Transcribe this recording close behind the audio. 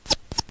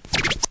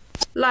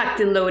Locked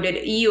and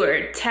loaded, you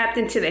are tapped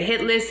into the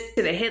hit list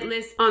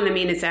on the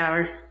Mina's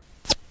Hour.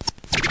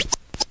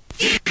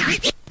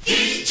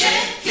 DJ,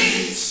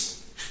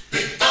 please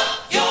pick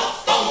up your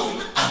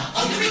phone. I'm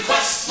on the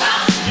request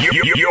line.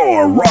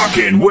 You're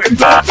rocking with the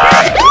best.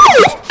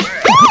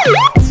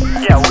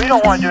 Yeah, we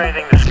don't want to do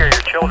anything to scare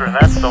your children.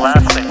 That's the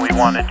last thing we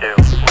want to do.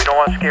 We don't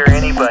want to scare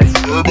anybody.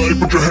 Everybody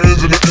put your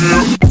hands in the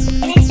air.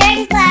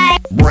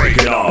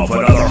 Breaking off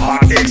another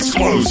hot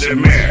explosive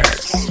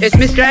mix. It's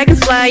Miss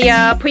Dragonfly,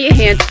 y'all. Put your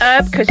hands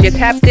up, because you're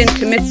tapped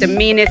into Mr.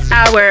 Mina's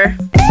Hour.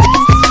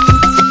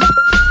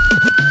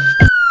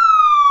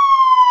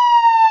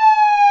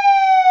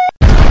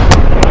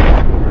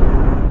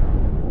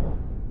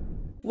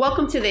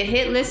 Welcome to the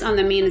hit list on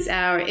the Mina's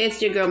Hour.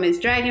 It's your girl, Miss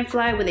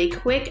Dragonfly, with a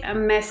quick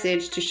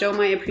message to show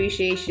my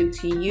appreciation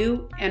to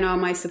you and all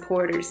my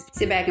supporters.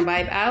 Sit back and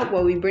vibe out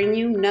while we bring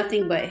you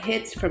nothing but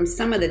hits from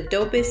some of the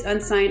dopest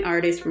unsigned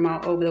artists from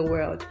all over the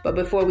world. But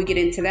before we get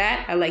into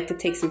that, I'd like to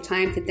take some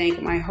time to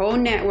thank my whole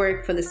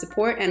network for the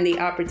support and the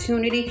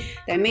opportunity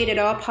that made it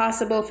all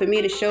possible for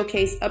me to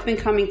showcase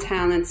up-and-coming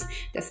talents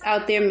that's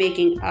out there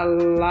making a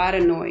lot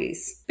of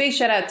noise. Big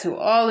shout out to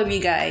all of you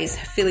guys.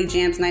 Philly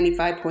Jams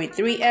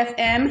 95.3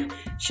 FM,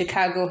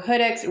 Chicago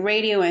Hood-X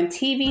Radio and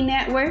TV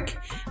Network,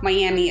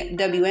 Miami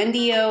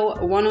WNDO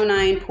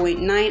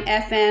 109.9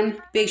 FM.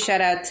 Big shout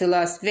out to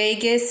Las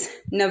Vegas,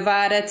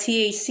 Nevada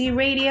THC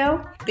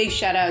Radio. Big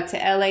shout out to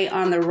LA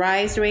On The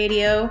Rise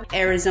Radio,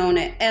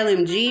 Arizona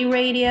LMG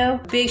Radio.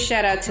 Big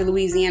shout out to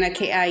Louisiana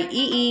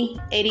KIEE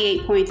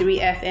 88.3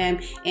 FM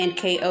and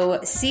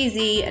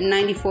KOCZ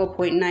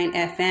 94.9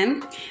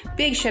 FM.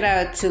 Big shout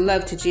out to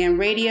Love to Jam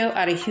Radio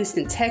out of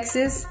Houston,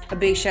 Texas. A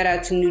big shout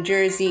out to New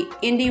Jersey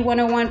Indie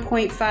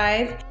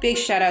 101.5. Big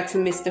shout out to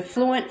Mr.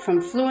 Fluent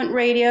from Fluent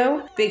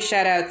Radio. Big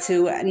shout out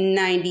to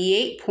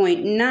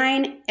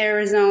 98.9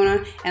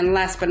 Arizona. And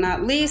last but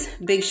not least,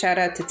 big shout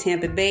out to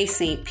Tampa Bay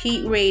St.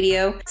 Pete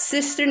Radio,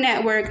 sister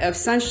network of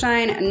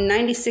Sunshine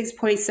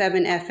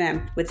 96.7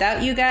 FM.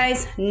 Without you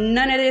guys,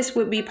 none of this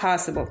would be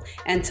possible.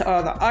 And to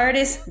all the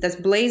artists that's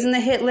blazing the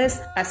hit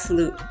list, I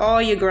salute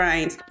all your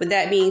grinds. With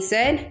that being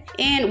said,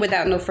 and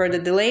without no further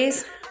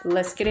delays,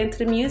 let's get into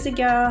the music,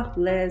 y'all.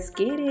 Let's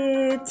get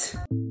it.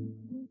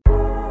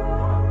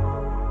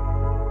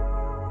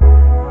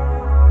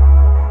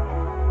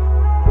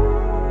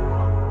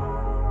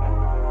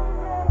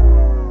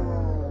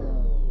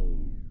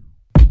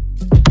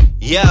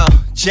 Yo,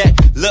 check,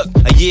 look,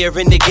 a year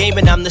in the game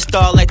and I'm the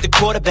star like the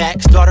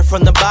quarterback. Started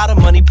from the bottom,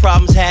 money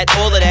problems, had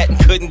all of that, and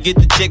couldn't get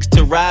the chicks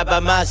to ride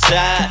by my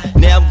side.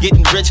 Now I'm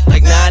getting rich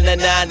like nah.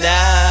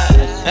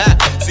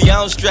 See, I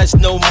don't stress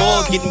no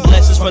more, getting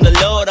blessings from the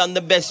Lord, I'm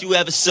the best you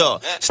ever saw.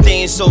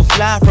 Staying so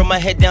fly from my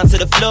head down to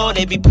the floor,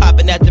 they be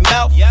popping at the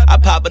mouth, I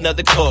pop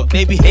another cork.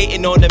 They be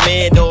hating on the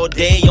man all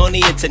day on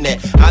the internet.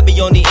 I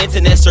be on the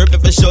internet surfing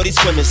for shorty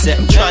swimming set.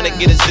 I'm trying to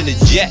get us in the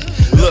jet.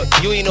 Look,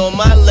 you ain't on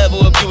my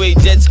level if you ain't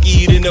jet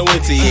skied in the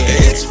winter,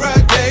 yeah. It's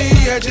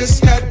Friday, I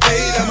just got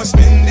paid, I'ma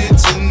spend it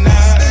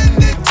tonight.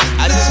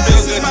 I just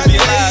feel good to be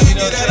alive, you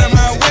know what I'm saying? Get out of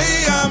my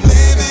way, I'm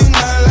living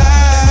my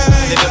life.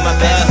 Living my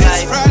best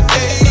life. It's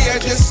Friday, I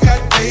just got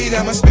paid,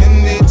 I'ma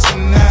spend it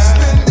tonight.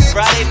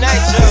 Friday night,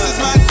 yo. This is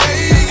my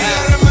day, get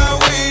out of my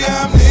way,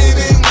 I'm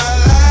living my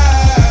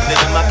life.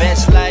 Living my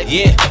best life.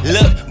 Yeah,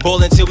 look,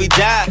 ball until we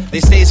die. They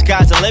say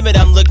sky's the limit,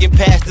 I'm looking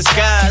past the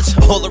skies.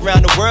 All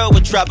around the world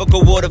with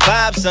tropical water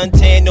vibes.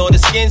 Suntan on the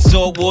skin,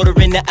 salt water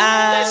in the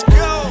eyes. Let's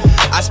go.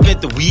 I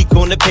spent the week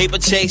on the paper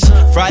chase.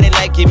 Friday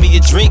night, give me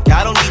a drink,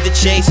 I don't need to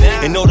chase.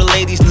 And all the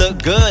ladies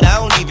look good, I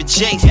don't even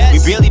chase. We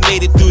barely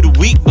made it through the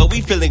week, but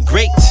we feeling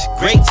great.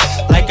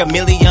 Like a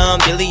billion.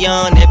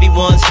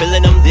 Everyone's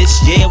feeling them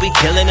this year, we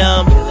killing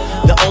them.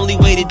 The only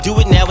way to do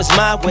it now is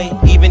my way.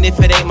 Even if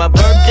it ain't my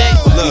birthday,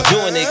 we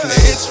doing it cause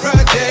it's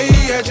Friday,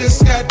 I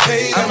just got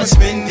paid, I'ma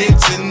spend it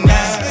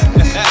tonight.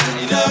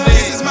 You know what I mean?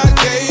 This is my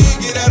day,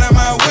 get out of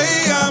my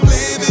way, I'm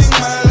living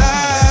my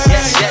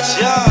life. Yes,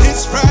 y'all.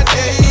 It's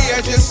Friday,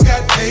 I just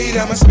got paid,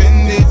 I'ma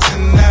spend it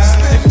tonight.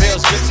 It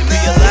feels good to be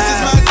alive. This is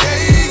my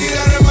day, get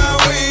out of my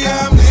way,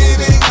 I'm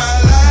living my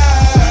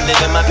life.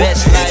 Living my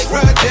best life. It's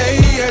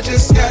Friday, I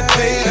just got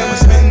paid, I'ma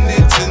spend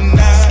it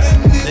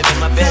tonight. Living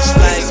my best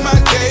life. This is my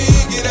day,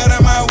 get out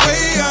of my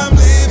way, I'm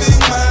living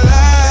my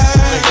life.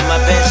 Living my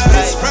best life.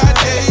 It's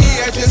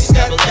Friday, I just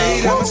got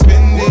paid, I'ma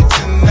spend it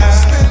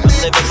tonight.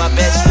 Living my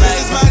best life.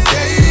 This is my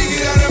day,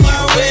 get out of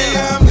my way,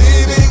 I'm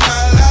living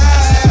my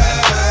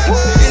life.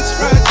 It's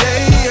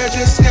Friday, I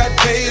just got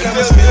paid,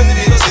 I'ma spend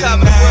it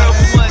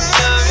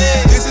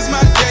tonight. This is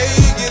my day,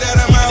 get out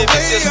of my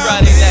way,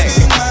 I'm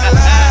living my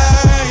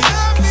life.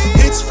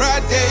 It's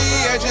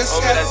Friday, I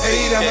just got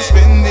paid, I'ma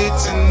spend it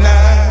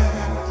tonight.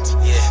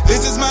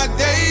 This is my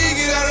day,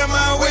 get out of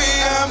my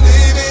way, I'm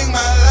living my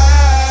life.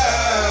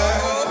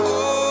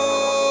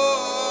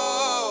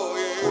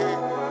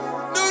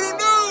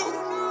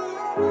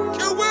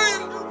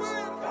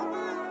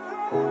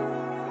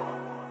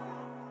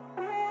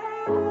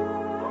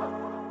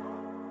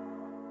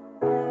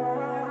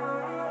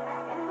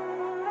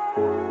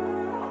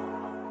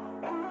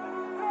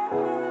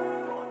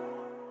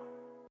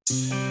 Way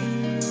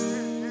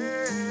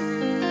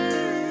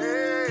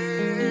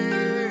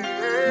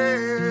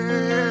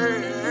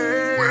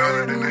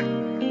harder than that.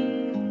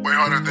 Way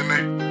harder than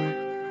that.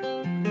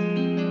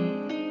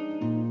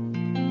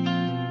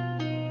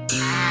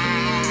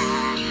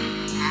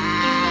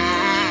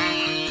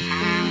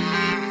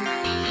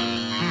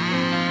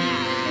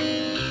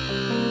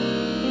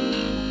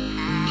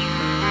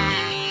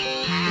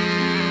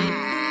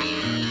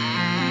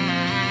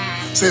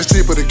 Says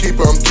cheaper to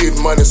keep her, I'm getting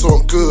money, so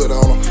I'm good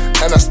on her.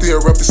 And I still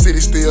rep the city,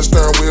 still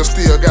steering wheel,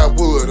 still got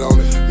wood on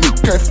it.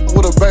 Can't f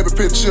with a baby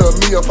picture of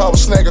me if I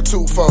was snagging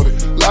too phony.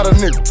 Lot of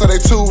niggas say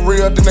they too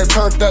real, then they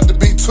turned out to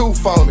be too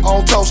phony. I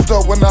don't toast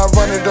up when I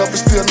run it up,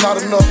 it's still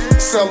not enough to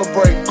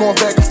celebrate. Going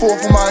back and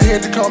forth in my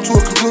head to come to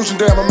a conclusion,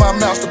 damn, am I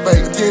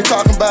masturbating? You ain't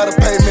talking about a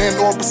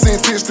payment or a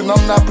percentage, then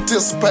I'm not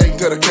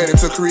participating. Dedicated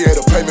to create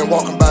a payment,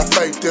 walking by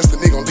faith,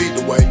 destiny gon' lead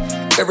the way.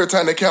 Every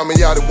time they count me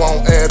out, it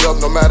won't add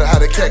up, no matter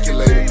how they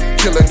calculate it.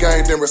 Kill a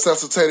game, then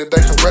resuscitate it. They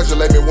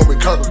congratulate me when we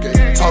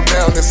congregate. Talk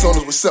down as soon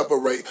as we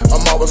separate.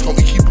 I'm always gonna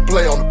be keeping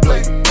play on the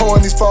plate.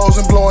 Pouring these foes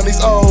and blowing these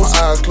O's.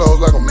 My eyes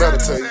closed like I'm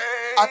meditating.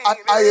 I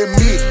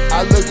admit,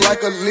 I look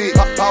like a lick,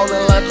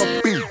 ballin' like a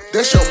beat.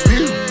 That's your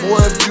beat.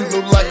 Boy, if you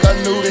knew like I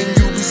knew, then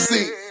you be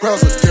sick.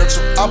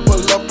 Presidential, I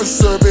pull up and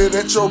serve it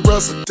at your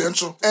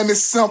residential. And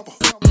it's simple.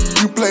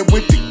 You play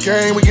with the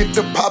game, we get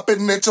the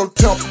poppin' at your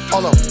temple.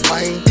 On a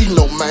plane, eat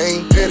no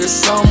main, headed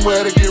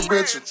somewhere to get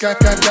richer. Gang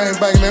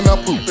bangin' in her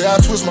poop.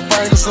 I twist my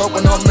fingers up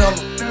when I'm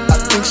mental.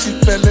 I think she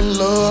fell in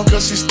love,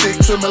 cause she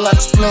stick to me like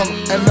a splinter.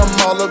 And I'm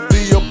all of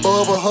the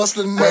above, a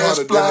hustling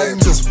ass fly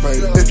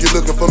anticipated. If you're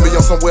looking for me,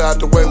 I'm somewhere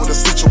out the way with a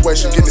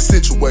situation, getting it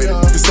situated.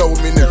 If you stuck with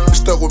me, nigga, you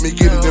stuck with me,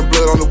 get it in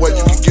blood on the way,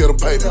 you can get a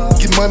baby.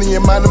 Get money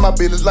and mind in my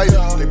business later.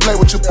 They play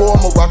with your boy,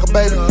 I'ma rock a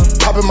baby.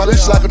 Poppin' my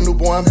lips like a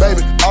newborn baby.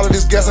 All of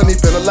this gas, I need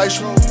ventilation. Way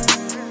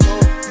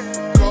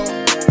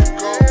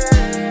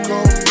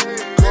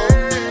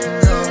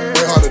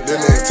harder than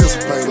they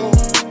anticipated.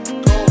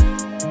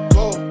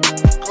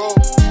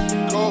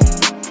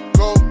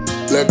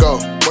 Let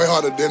go. Way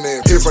harder than they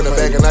anticipated. Hit from the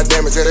back and I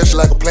damage that shit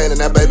like a plan. And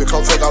that baby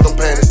come take all them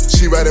panties.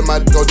 She right in my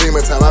no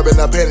demon time. I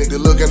been not panic. The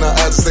look in her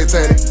eyes is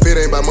satanic. If it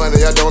ain't about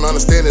money, I don't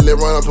understand it.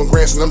 Let run up some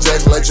grants and I'm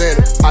Jackson like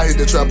Janet. I hit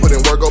the trap, put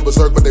in work, go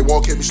berserk, but they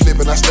won't keep me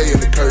slipping. I stay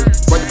in the curve.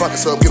 Run your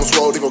pockets up, get them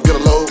swole, they gon' get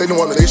a load. They know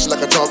I'm the shit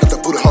like a dog, get the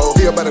booty hole.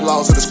 Hear about the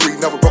laws of the street,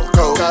 never broke a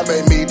code. God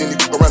made me, then he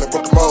fuck around and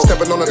broke the mold.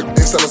 Stepping on the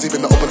thing, sellers even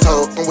the open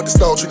toe. I'm with the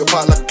stone, treat the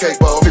pot like a cake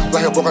bowl. Niggas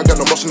like hell broke, I got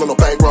no motion on no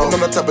bankroll. And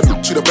I'm the type of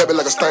dude, treat a baby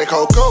like a stank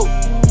hole. Go!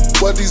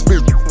 What these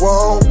bitches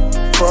want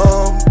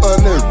from a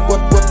nigga? What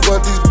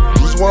these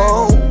bitches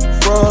want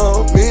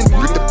from me?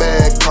 Get the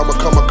bag, come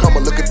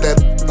on, look at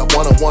that. I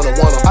wanna.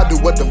 I do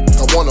what the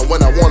I wanna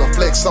when I wanna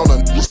flex on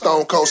a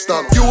stone cold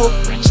stunner. You a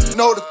bitch,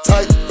 know the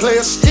type. Player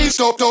he's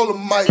so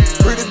Dolomite.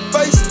 Pretty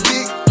face,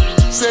 dick.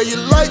 Say you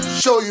like,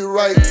 show you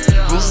right.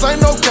 This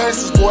ain't no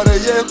gangsters, boy. They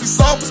ass be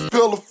soft as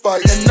pillow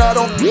fight. And I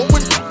don't deal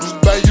with niggas,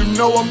 babe. You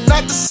know I'm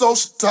not the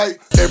social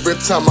type. Every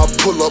time I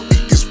pull up,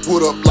 eat this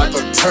wood up like a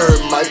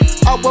termite.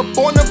 I was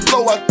born to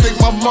blow, I think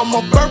my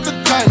mama birthed the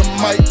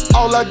dynamite.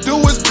 All I do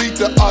is beat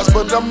the odds,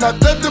 but I'm not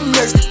that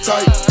domestic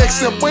type.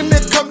 Except when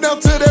it come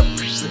down to that,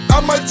 I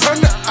might turn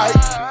the eye.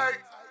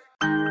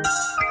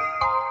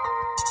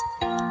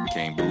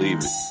 Can't believe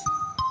it.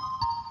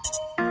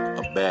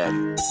 A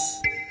baddie.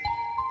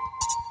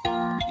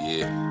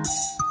 Yeah.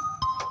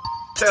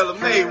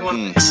 Tailor-made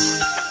one.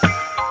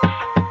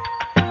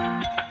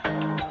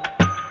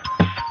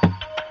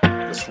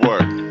 Let's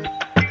work.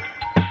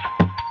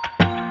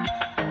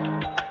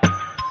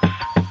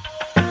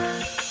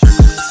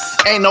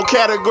 Ain't no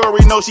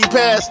category, no, she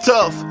passed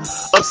tough.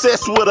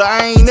 Obsessed with her,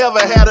 I ain't never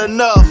had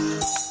enough.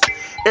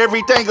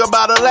 Everything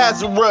about her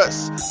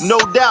Lazarus. No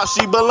doubt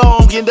she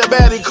belong in the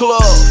baddie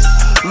club.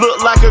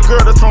 Look like a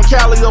girl that's from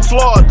Cali or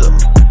Florida.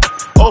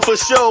 Oh, for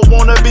sure,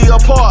 wanna be a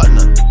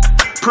partner.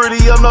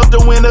 Pretty enough to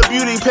win a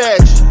beauty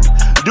pageant.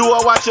 Do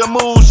I watch her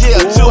moves? Yeah,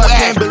 too. I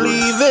can't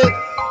believe it.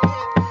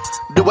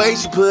 The way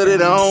she put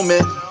it on me.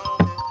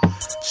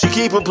 She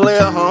keep a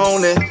player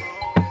on it.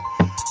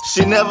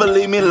 She never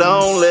leave me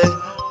lonely.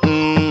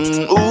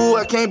 Ooh,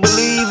 I can't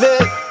believe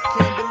it.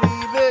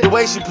 The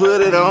way she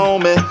put it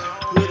on me.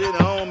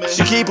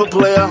 She keep a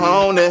player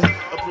on it.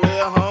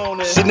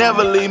 She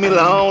never leave me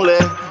lonely.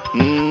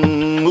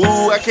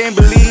 Ooh, I can't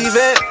believe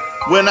it.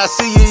 When I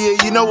see you,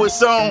 yeah, you know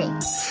it's on.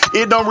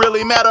 It don't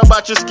really matter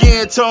about your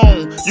skin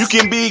tone. You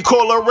can be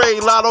Cola Ray,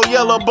 Lotto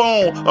Yellow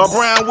Bone, or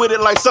brown with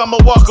it like Summer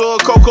Walker or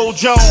Coco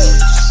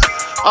Jones.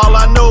 All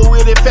I know,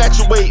 it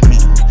infatuate me.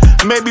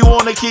 Maybe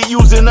wanna keep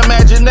using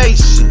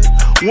imagination.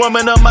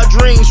 Woman of my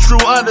dreams,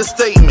 true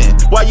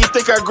understatement. Why you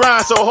think I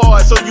grind so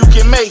hard so you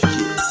can make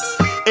it?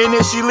 And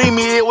if she leave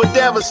me, it would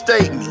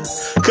devastate me.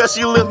 Cause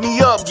she lift me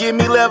up, give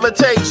me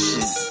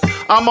levitation.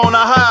 I'm on a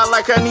high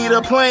like I need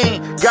a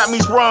plane. Got me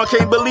sprung,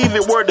 can't believe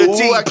it, word the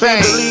T-Pain. I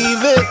can't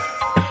believe it.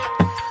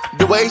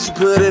 The way she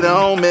put it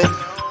on me.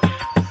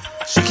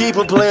 She keep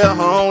a player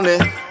on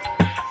it.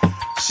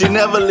 She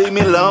never leave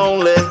me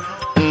lonely.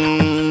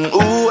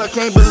 Ooh, I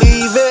can't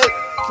believe it.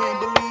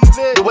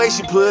 The way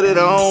she put it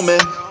on me.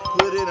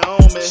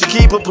 She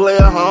keep a player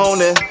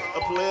honey.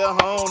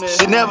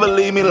 She never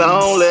leave me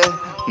lonely.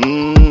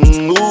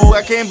 Ooh,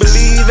 I can't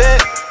believe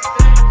it.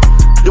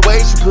 The way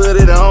she put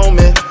it on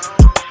me.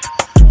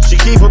 She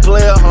keep a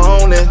player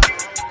honey.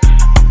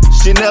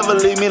 She never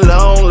leave me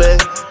lonely.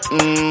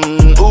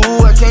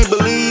 Ooh, I can't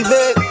believe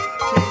it.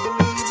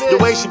 The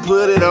way she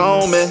put it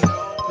on me.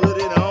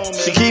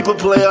 She keep a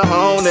player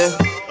honey.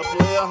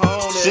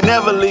 She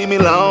never leave me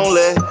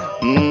lonely.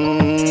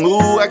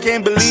 Ooh, I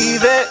can't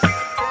believe it.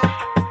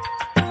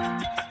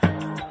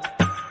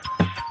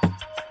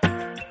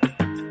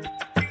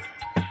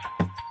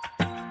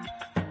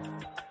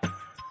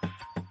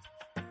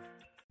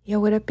 Yo,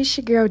 what up? It's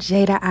your girl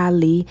Jada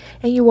Ali,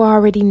 and you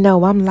already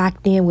know I'm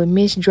locked in with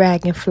Miss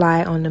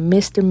Dragonfly on the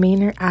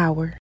Misdemeanor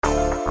Hour.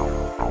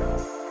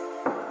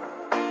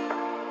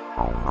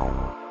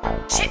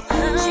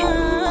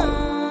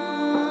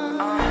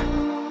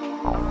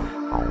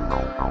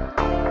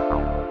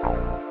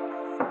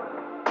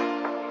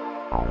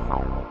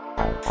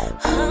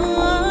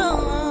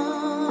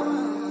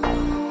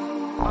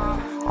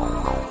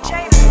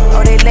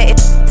 Oh, they let it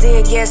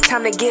in, yeah, it's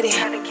time to get it.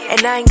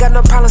 And I ain't got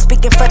no problem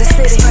speaking for the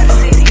city.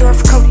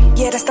 North Coast,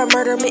 yeah, that's the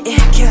murder mitten.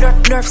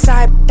 North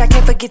side, I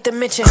can't forget to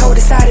mention.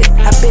 Co-decided,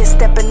 I've been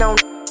stepping on.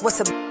 What's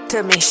up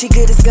to me? She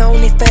good as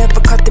gone if I ever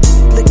caught the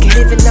looking.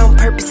 Living on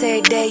purpose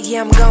every day,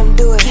 yeah, I'm gon'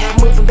 do it.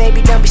 Moving,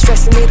 baby, don't be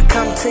stressing me to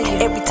come to you.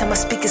 Every time I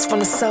speak, it's from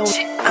the soul.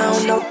 I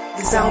don't know,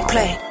 cause I don't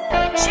play.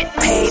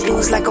 Paid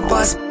dues like a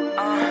boss.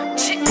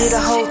 Did a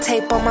whole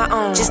tape on my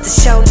own, just to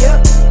show you.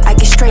 I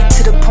get straight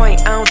to the point,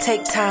 I don't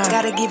take time.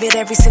 Gotta give it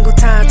every single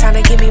time, time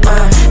to give me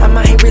mine. I'm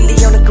out here really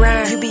on the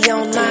grind, you be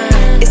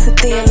online. It's a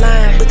thin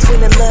line,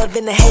 between the love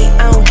and the hate,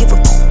 I don't give a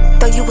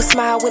Throw you a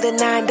smile with a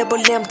 9 double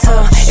M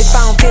tongue. If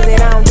I don't feel it,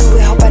 I don't do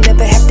it. Hope I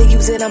never have to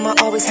use it. I'ma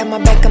always have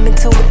my back, I'm in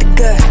tune with the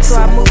gut. So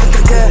I move with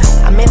the gut.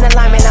 I'm in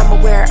alignment, I'm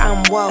aware,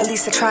 I'm woe. At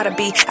least I try to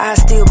be, I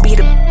still be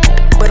the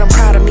but I'm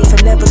proud of me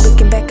for never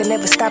looking back and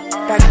never stop.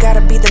 I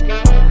gotta be the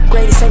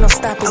greatest, ain't no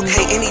stopping me.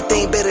 Okay,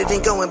 anything better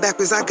than going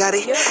backwards, I got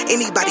it.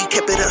 Anybody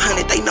kept it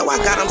 100, they know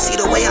I got them. See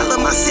the way I love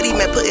my city,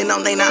 man, putting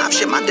on they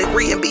option. My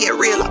degree and being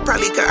real, I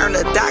probably could earn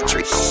a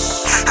doctorate.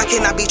 I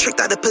cannot be tricked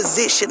out of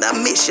position, a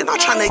mission.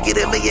 I'm trying to get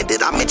 $1 million,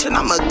 did I mention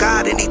I'm a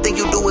god? Anything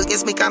you do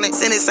against me, kinda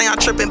sin it. Say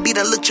I'm tripping, beat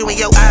and look you in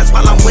your eyes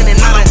while I'm winning.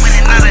 I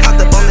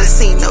popped up on the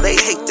scene, no, they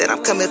hate that. I'm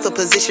coming for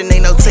position,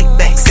 ain't no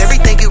takebacks.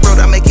 Everything you wrote,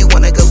 I make you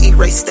wanna go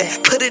erase that.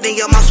 Put it in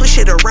your mouth, switch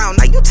it around,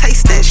 now you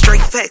taste that.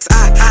 Straight facts,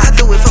 I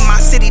do it for my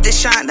city to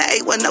shine. The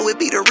 810, it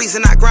be the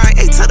reason I grind.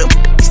 8 to the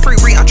free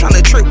re, I'm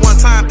tryna trip one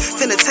time.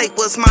 Finna take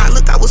what's mine.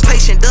 Look, I was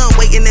patient, done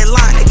waiting in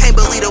line. They can't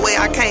believe the way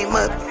I came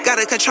up. Got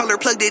a controller,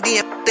 plugged it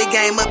in, the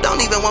game up. Don't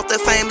even want the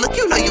fame. Look,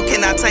 you know you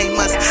cannot tame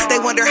us. They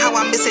wonder how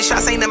I'm missing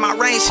shots, ain't in my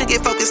range. Should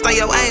get focused on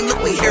your aim.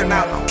 Look, we here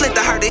now. Flip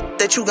the hard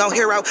that you gon'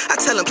 hear out. I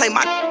tell them play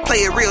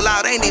it real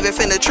loud. Ain't even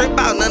finna trip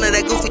out. None of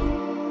that goofy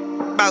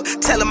about.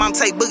 Tell them I'm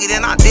take boogie,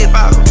 then I dip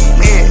out.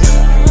 Man.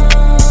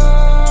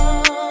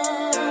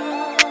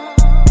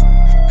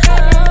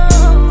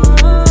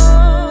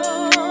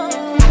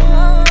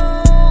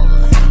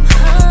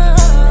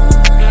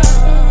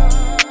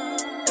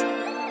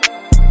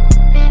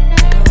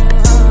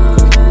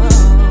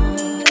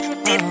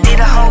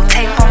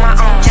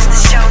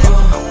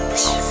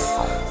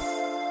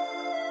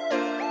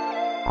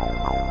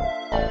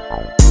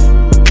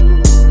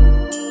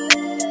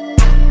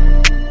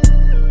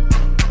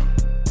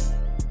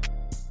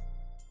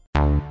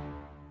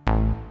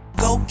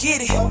 Get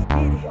it,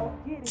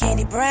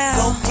 Candy Brown.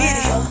 Go get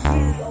it,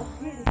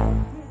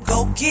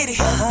 go get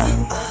it, go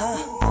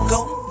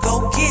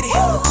get it,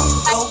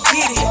 go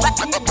get it, go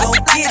get it, go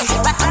get it,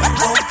 like that, go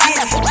get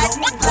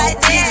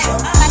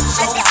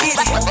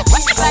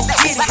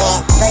it,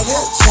 right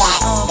up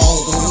top,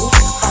 baby.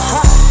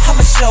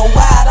 I'ma show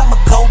wide,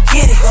 I'ma go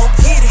get it,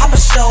 I'ma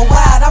show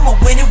wide, I'ma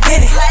win it,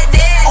 like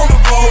that. On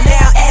the road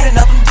now, adding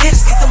up them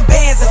digits, get some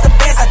bands at the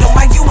bands. I don't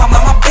mind you, I'm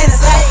on my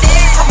business, like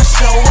that. I'ma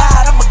show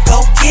wide, I'ma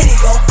go get it.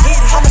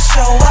 I'ma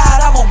show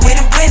out, I'ma win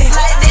it.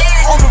 Like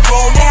that. On the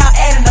road now,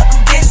 adding up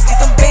them digits,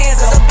 get some bands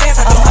on the bands.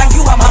 I don't mind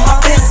you, I'm on my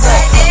business.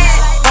 Like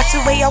that. Watch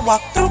the way I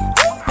walk through,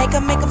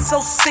 make 'em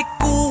so sick,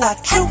 ooh, I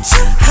chew.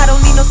 I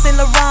don't need no Saint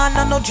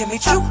Laurent, no Jimmy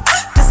Choo.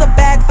 Just a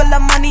bag full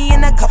of money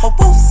and a couple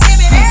boosts.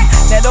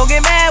 Now don't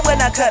get mad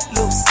when I cut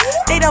loose.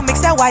 They don't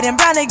mix that white and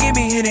brown and give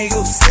me any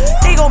goose.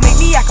 They gon' make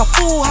me act a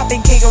fool,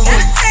 hopping kangaroo.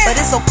 But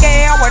it's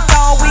okay, I worked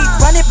all week,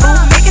 run it, boo,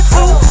 make it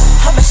too.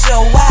 I'ma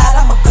show wide,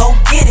 I'ma go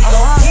get it.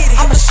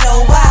 I'ma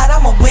show wide,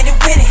 I'ma win it.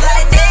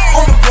 Like that.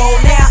 On the road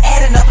now,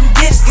 adding up them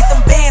digits, get them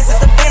bands at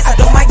the bands. I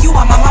don't mind you,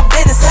 I'm on my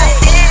business. Like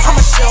that.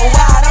 I'ma show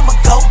wide, I'ma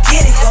go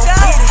get it.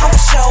 I'ma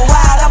show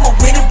wide, I'ma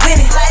win it.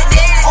 Like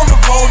that. On the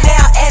road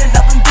now, adding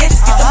up them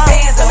digits, get them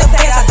bands at the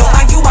bands. I don't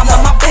mind you, I'm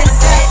on my business.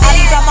 I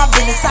be about my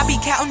business, I be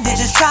counting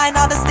digits, trying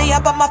all to stay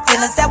up on my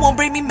feelings. That won't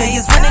bring me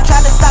millions. When they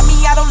try to stop me,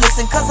 I don't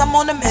listen, cause I'm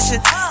on a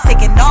mission.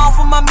 Taking off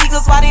with my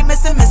amigos while they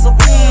missing missile.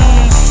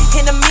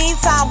 In the meantime,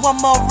 time, one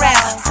more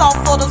round. Song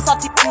for them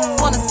salty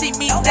wanna see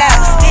me down.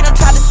 They done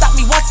tried to stop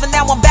me once, but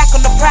now I'm back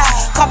on the prowl.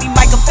 Call me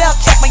Michael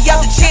Phelps, check my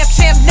yellow champ,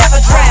 never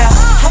drown.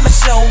 I'ma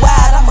show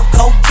wide, I'ma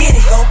go get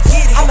it.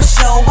 I'ma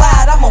show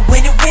wide, I'ma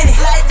win it.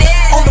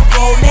 On the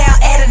road now,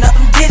 adding up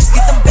them digits,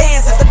 get them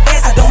bands at the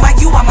bands. I don't mind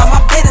you, I'm on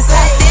my business.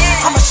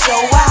 I'ma show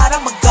wide,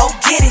 I'ma go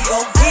get it.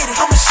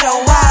 I'ma show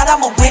wide,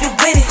 I'ma win it.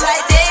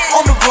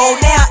 On the road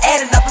now,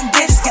 adding up them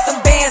digits, get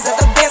them bands at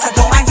the bands. I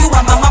don't mind you,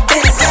 I'm on my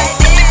business. Go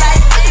get it.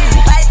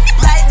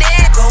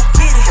 Go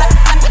get it.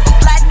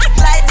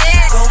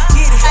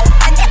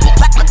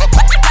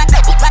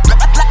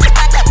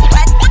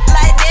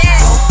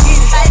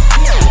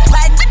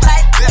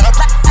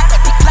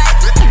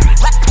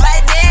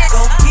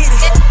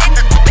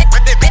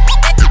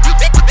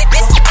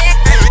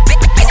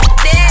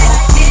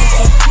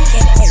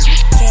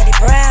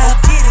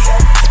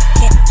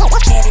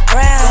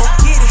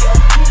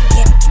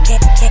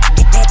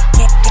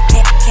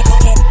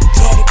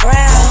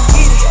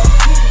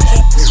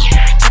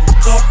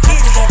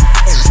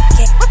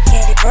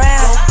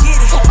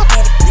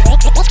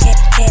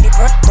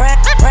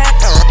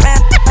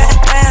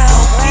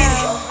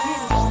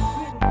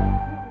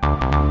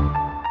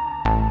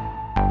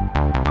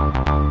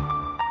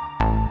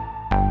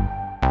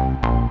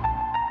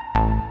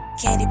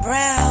 Candy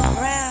Brown.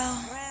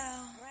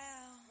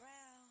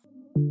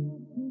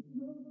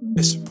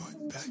 It's your boy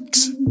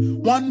Bex.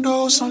 One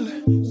dose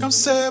only, come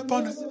sip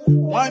on it.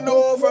 Wine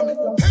over me,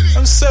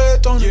 come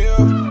sit on it.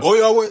 Oh,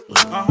 your way,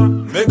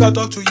 make I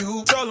talk to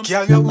you.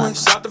 Girl, your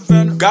waist out the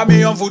venom, got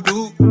me on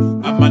voodoo.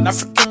 I'm an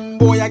African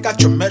boy, I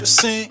got your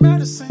medicine.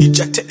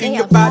 Inject it in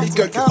your body,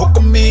 girl, you hook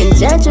on me.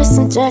 Injectors,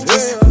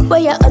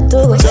 what you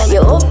do? You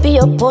open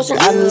your potion,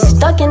 I be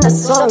stuck in the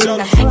soul.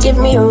 Give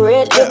me a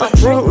red lip, I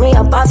drink me,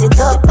 I pass it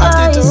up.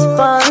 Ice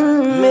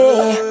on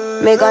me.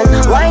 Me gon'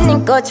 wine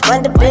and coach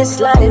find the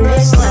baseline.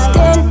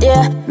 Stand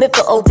there, me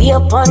put OB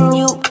upon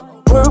you.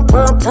 Boom,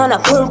 boom, turn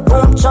up, boom,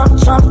 boom, jump,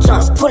 jump,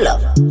 jump, pull up.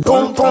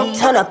 Boom, boom,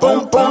 turn up,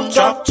 boom, boom,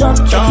 jump, jump,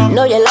 jump.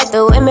 Know you like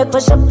the way me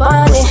push up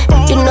on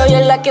it. You know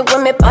you like it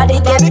when me body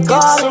get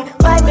calling.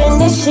 Vibing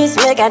the sheets,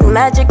 make that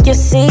magic you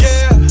see.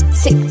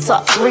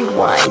 Tick-tock,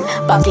 rewind,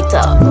 back it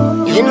up.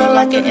 You know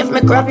like it if me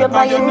grab you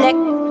by your neck.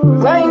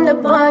 Grind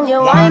upon you,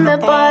 wine my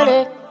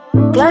body.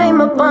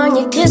 Climb upon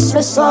you, kiss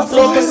me softly.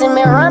 Cause in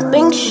me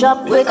ramping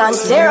shop, we can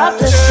tear up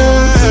the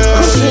scene.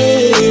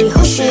 Hushy,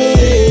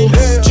 hushy.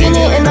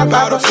 Genie in a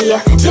bottle for you,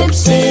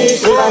 tipsy.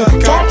 We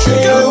can capture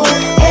you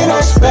in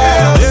a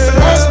spell.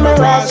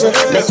 Mesmerize you,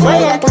 that's why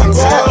I can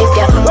tell. If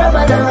you rub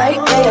on the right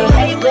way,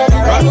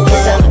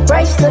 it's a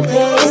price to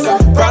pay, it's a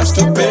price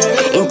to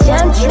pay.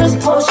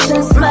 Enchantress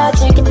potions,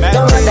 magic.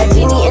 Don't run that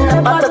genie in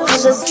a bottle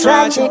cause it's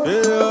tragic.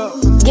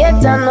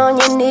 Get down on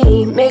your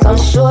knee, make them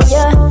show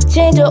ya.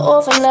 Change it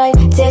overnight,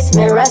 taste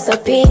me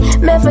recipe.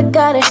 Me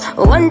forgot it,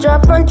 one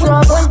drop, one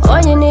drop.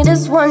 All you need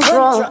is one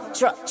drop.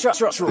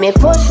 Me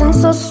potion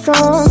so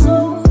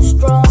strong,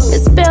 the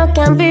spell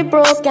can be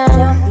broken.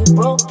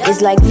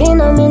 It's like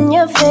venom in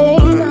your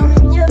vein.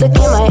 Look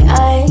in my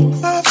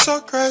eyes, I'm so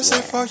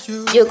crazy for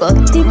you. You go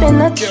deep in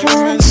the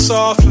trance,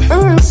 so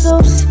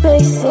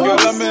spacey. Girl,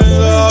 I'm in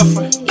love.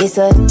 It's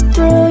a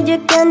thrill you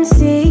can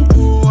see.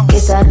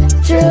 It's a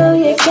thrill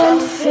you can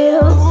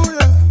feel.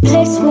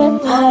 Place me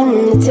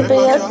upon the tip of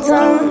your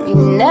tongue. You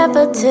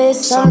never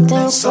taste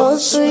something so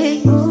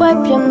sweet.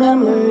 Wipe your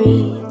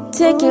memory,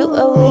 take you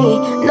away.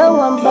 No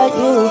one but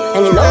you,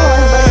 and no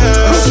one but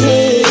you.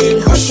 Hushy,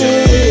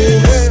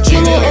 hushy.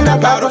 Genie in a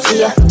bottle for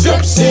you,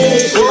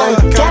 tipsy. We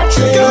gon'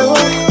 capture you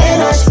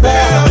in a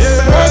spell.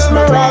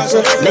 Mesmerize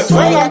you, that's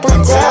why I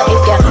can tell.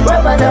 If you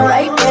rub on the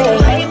right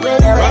way,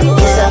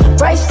 it's a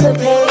price to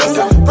pay, it's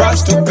a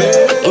price to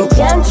pay.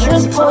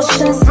 Enchantress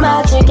potions,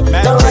 magic.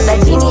 Don't run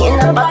that genie in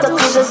a bottle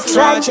cause it's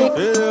tragic.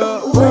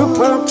 Boom,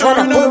 boom, turn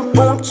up, boom,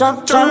 boom,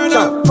 jump, jump,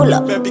 jump. Pull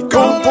up, boom,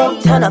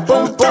 boom, turn up,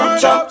 boom, boom,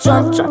 jump,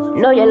 jump, jump.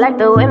 Know you like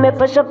the way me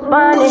push up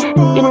on it.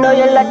 You know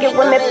you like it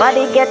when my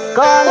body get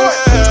calling.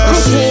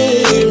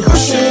 Hushy,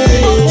 hushy.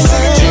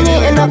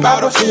 Genie in a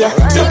bottle for you,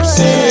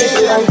 tipsy.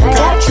 I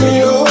capture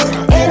you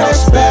in a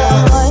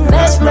spell.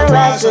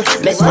 Mesmerize you,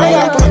 that's why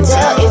I can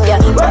tell.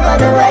 If you rub on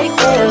the right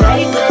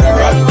way,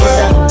 it's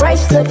a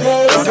price to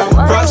pay, it's a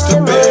price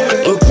to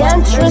pay.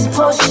 Enchantress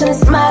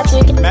potions,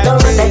 magic.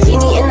 Don't run that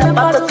genie in the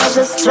bottle cause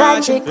it's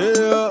tragic.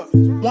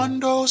 One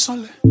dose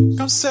only,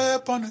 come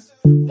sip on it.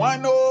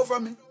 Wine over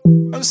me,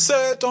 come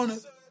sit on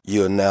it.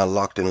 You're now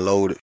locked and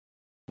loaded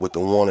with the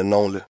one and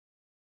only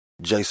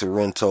Jay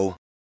Sorrento.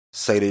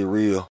 Say They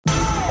Real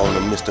on the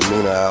Mr.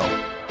 Mina album.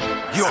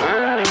 Yo.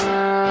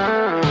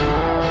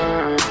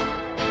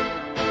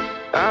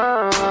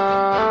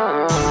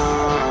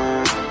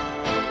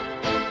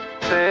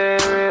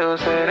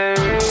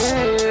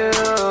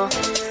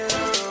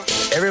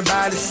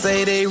 Everybody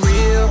say they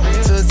real,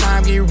 till the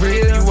time get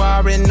real, you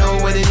already know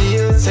what it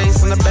is.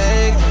 Chasing the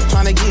bag,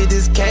 tryna get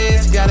this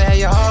cash, you gotta have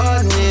your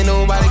heart, and ain't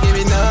nobody give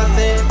you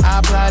nothing. I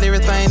applied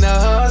everything to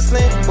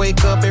hustling,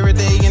 wake up every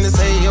day and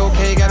say,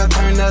 okay, gotta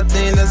turn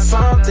nothing to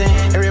something.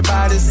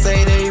 Everybody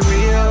say they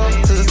real,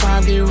 till the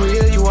time get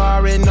real, you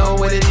already know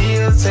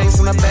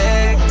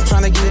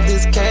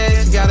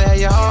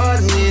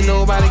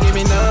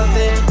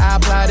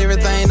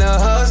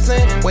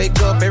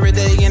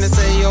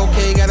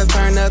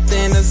turn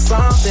nothing to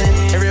something.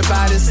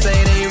 Everybody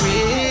say they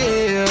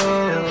real.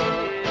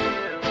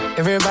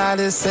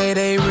 Everybody say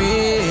they real.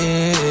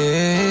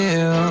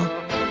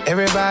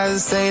 Everybody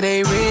say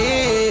they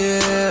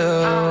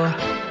real.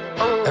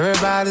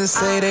 Everybody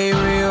say they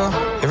real.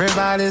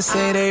 Everybody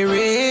say they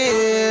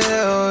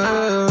real.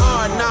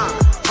 Hard knock,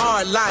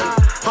 hard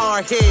life,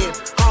 hard head,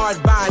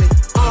 hard body,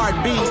 hard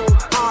beat,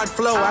 hard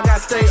flow. I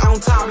gotta stay on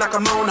top like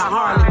I'm on a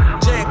Harley.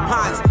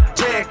 Jackpots,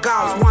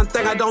 jack-offs. One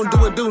thing I don't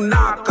do is do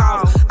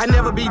knockoffs. I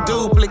never be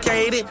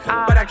duplicated,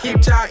 but I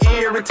keep y'all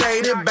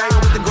irritated. Bang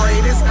with the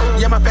greatest.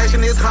 Yeah, my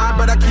fashion is hot,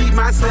 but I keep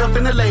myself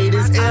in the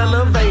latest.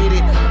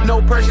 Elevated.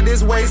 No pressure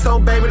this way, so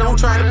baby, don't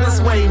try to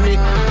persuade me.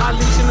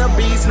 Unleashing the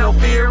beast, no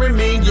fear in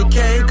me. You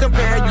can't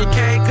compare, you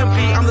can't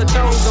compete. I'm the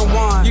chosen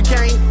one. You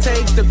can't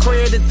take the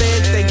credit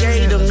that they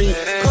gave to me.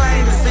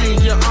 Claim to see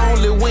you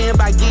only win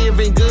by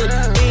giving good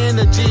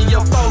energy.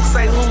 Your folks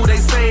ain't who they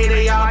say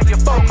they are. Your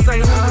folks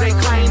ain't who they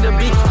claim to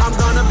be. I'm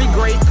gonna be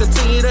great,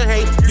 continue to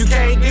hate. You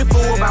can't get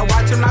fooled by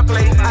watching my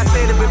play. I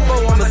said it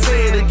before, I'ma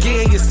say it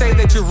again. You say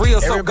that you're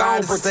real, so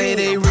everybody go say pretend.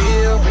 they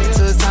real.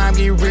 Till the time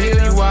get real,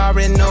 you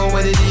already know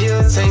what it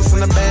is. Chasing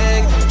the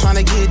bag, trying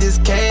to get this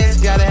cash.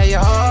 Gotta have your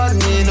heart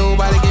in it,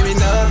 nobody give me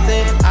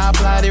nothing. I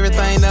applied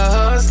everything to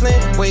hustling.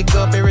 Wake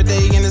up every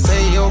day and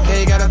say,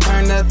 okay, gotta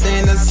turn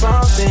nothing to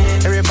something.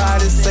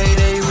 Everybody say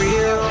they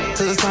real.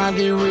 Till the time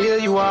get real,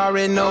 you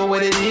already know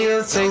what it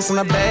is. Chasing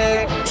the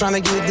bag, trying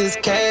to get this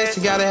cash.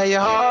 You gotta have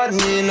your heart in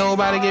it,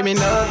 nobody give me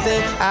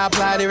nothing. I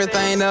applied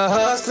everything to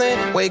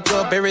hustling. Wake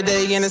up every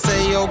day and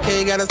say,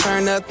 okay, gotta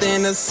turn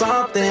nothing to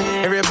something.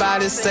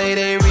 Everybody say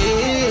they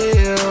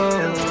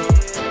real.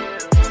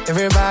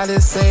 Everybody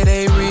say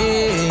they real.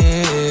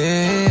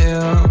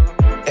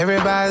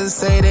 Everybody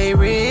say they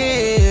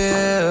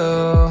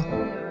real.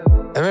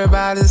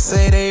 Everybody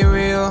say they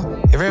real.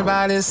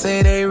 Everybody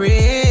say they real.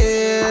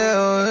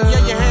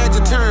 Yeah, you had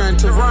your turn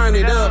to run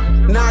it up.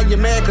 Now you're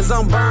mad cause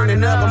I'm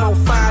burning up. I'm on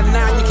fire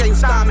now, you can't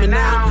stop me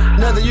now.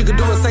 Nothing you can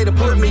do is say to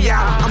put me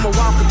out. I'ma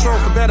walk control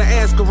for better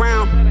ask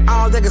around.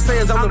 All they can say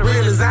is I'm the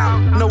real is out.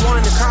 No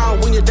one to call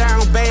when you're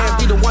down bad.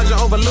 Be the ones you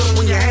overlook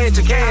when you had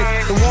your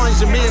gas. The ones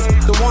you miss,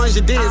 the ones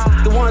you diss.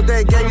 The ones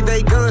that gave you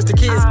they guns to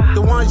kiss.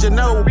 The ones you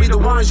know, be the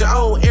ones you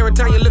owe. Every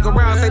time you look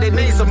around, say they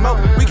need some more.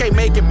 We can't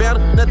make it better,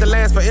 nothing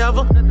lasts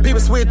forever. People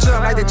switch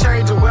up like they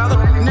change the weather.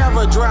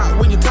 Never drop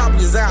when your top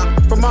is out.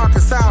 From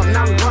Arkansas,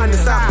 now we run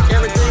this out.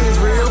 Everything is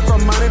real,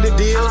 from money to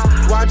deals.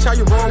 Watch how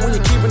you roll when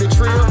you're keeping it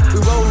trill.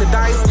 We rolling the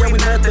dice, yeah, we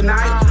nothing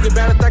nice. You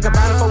better think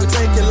about it before we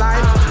take your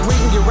life. We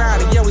can get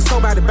rowdy, yeah, we so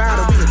about it.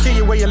 We can kill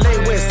you where you lay,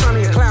 where it's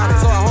sunny and cloudy.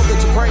 So I hope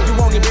that you pray you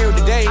won't get buried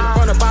today.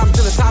 From the bottom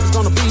to the top, it's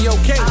gonna be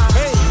okay.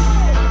 Hey.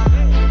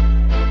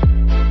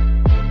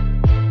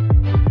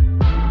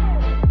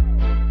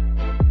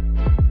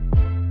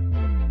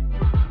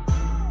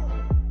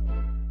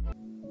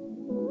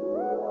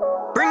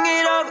 Bring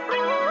it up,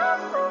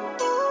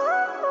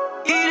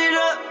 eat it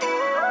up,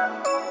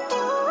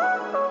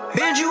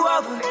 bend you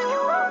over,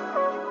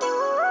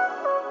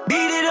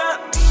 beat it up,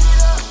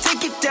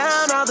 take it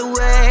down all the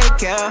way,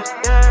 girl.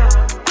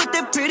 Put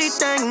that pretty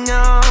thing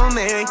on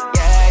me,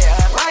 yeah.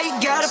 Why you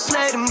gotta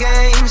play them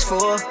games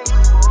for?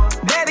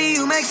 Baby,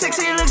 you make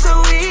sexy look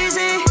so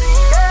easy.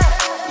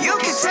 You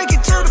can take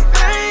it to the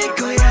bank,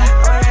 oh yeah.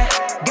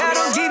 God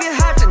don't give you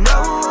heart to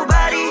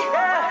nobody.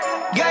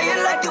 Girl,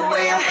 you like the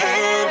way I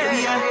handle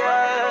ya.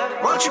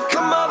 Won't you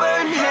come over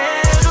and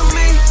handle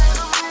me?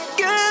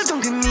 Girl,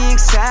 don't get me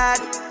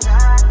excited.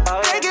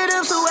 Take it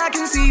up so I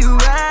can see you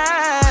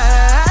ride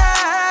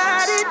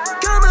it.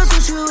 Come on,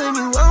 switch you when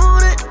you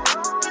want it.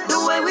 The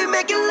way we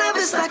making love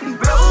is like we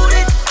wrote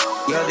it.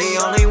 You're the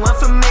only one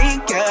for me,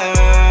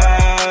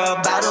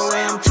 girl. By the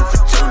way, I'm 2 for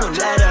 2, no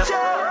let up.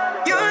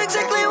 You're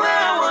exactly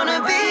where I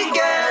wanna be,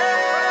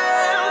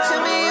 girl.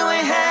 Tell me you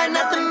ain't had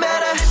nothing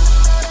better.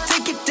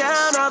 Take it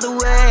down all the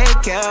way,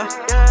 girl.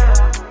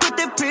 Put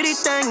that pretty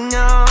thing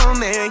on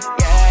me,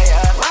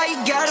 yeah. Why you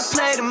gotta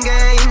play them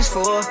games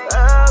for?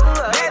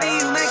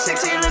 Baby, you make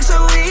sexy look so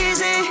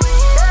easy.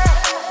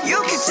 You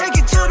can take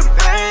it to the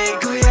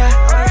bank, oh yeah.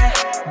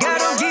 God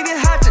don't give you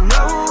heart to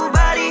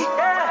nobody.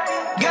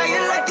 Girl,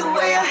 you like the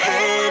way I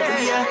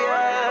handle ya.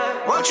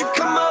 Won't you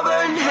come over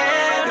and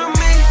handle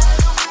me?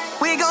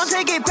 We gon'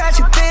 take it past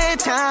your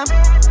bedtime.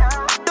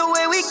 The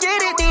way we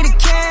get it need a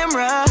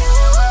camera.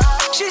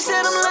 She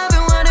said I'm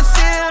loving what it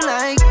feel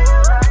like,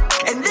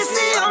 and this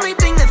the only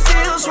thing that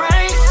feels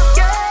right.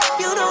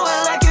 You know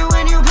I like it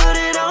when you put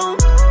it on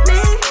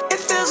me. It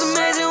feels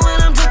amazing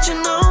when I'm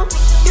touching on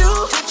you.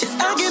 If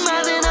I get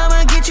mine, then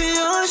I'ma get you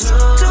yours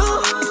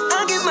too. If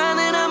I get mine,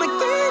 then I'ma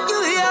get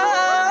you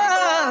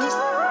yours.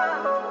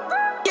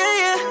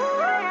 Yeah.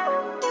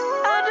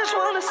 I just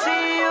wanna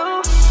see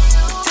you.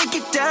 Take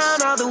it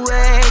down all the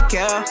way,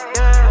 girl.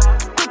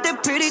 Put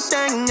that pretty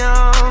thing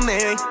on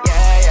me,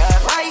 yeah.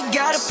 Why you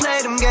gotta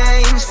play them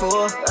games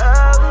for?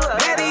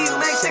 Baby, you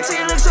make sexy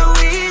look so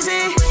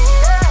easy.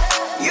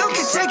 You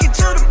can take it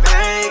to the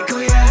bank, oh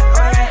yeah.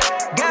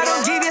 God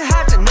don't give you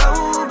heart to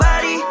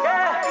nobody.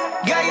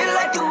 Girl, you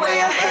like the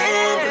way I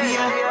handle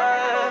ya.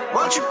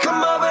 Won't you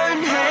come over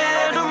and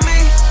handle me?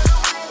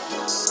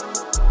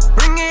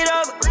 Bring it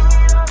over.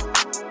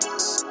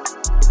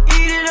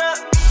 Eat it up.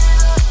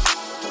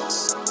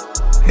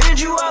 Bend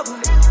you over.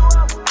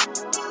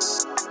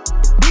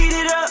 Beat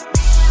it up.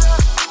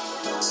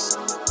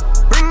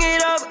 Bring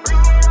it over.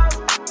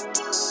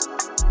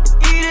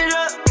 Eat it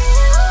up.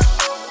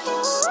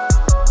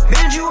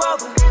 Bend you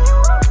over.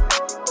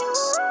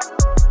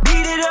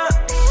 Beat it up.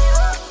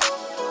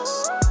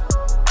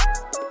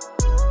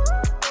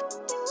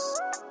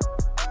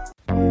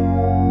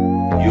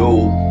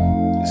 Yo,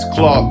 it's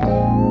Clark.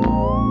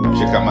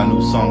 Check out my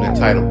new song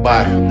entitled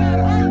Body.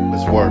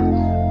 Let's work.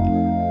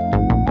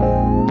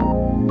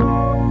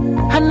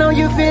 I know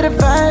you feel the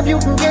vibe, you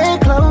can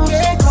get close.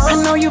 I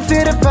know you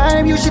feel the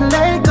vibe, you should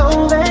let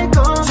go.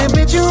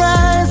 Temperature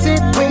rising,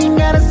 we ain't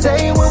gotta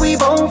say what we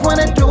both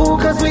wanna do,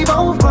 cause we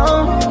both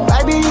grown.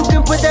 Baby, you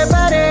can put that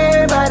body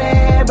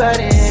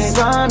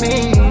on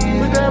me.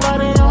 Put that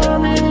body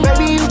on me.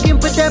 Baby, you can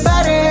put that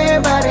body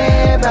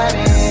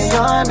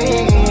on me.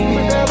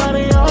 Put that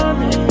body on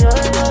me.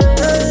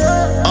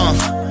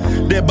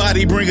 That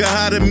body bring her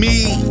high to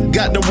me.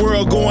 Got the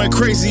world going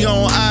crazy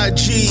on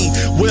IG.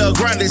 Well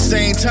grinded,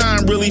 same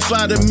time, really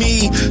fly to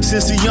me.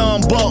 Since a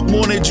young buck,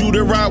 wanted you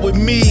to ride with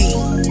me.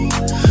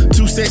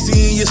 Too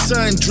sexy in your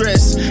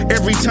sundress.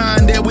 Every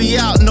time that we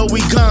out, know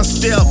we gun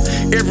step.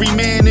 Every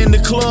man in the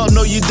club,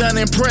 know you done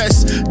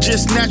impressed.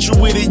 Just natural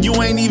with it, you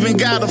ain't even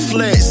gotta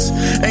flex.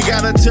 Ain't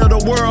gotta tell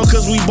the world,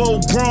 cause we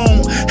both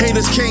grown.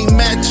 Haters can't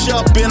match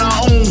up in our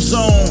own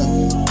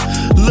zone.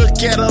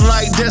 Look at her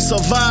like that's a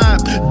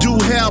vibe. Do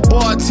have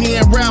barty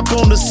and rap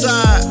on the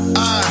side.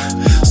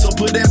 So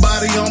put that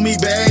body on me,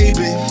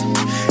 baby.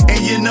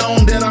 And you know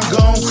that I'm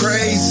gone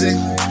crazy.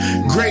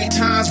 Great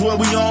times where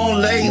we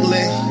on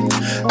lately.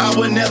 I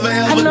would never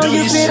ever do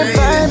you shady.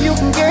 I know you feel the vibe, you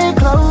can get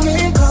close.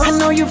 I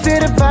know you feel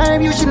the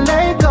vibe, you should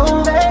let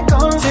go.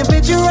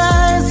 Temperature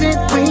rising,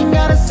 we ain't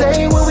gotta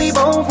say what we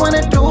both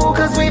wanna do,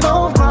 cause we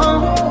both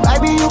grown.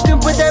 Baby, you can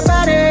put that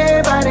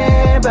body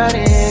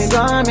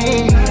on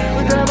me.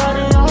 Put that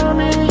body on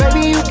me.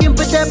 Baby, you can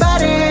put that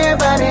body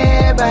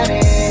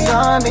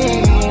on me.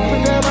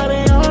 Put that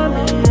body on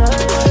me.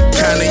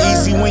 Kinda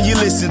easy when you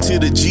listen to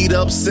the G'd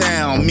up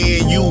sound. Me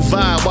and you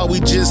vibe while we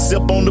just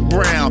sip on the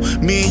brown.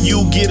 Me and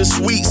you get a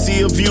sweet,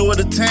 see a view of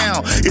the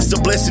town. It's a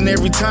blessing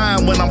every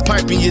time when I'm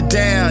piping you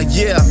down,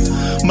 yeah.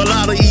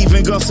 Mulatto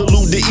even gon'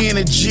 salute the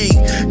energy.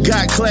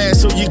 Got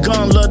class, so you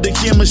gon' love the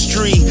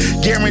chemistry.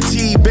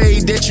 Guarantee,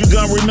 babe, that you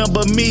gon'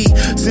 remember me.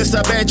 Since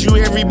I bet you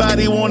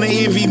everybody wanna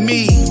envy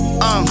me.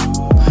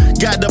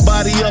 Got the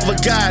body of a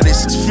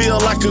goddess.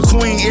 Feel like a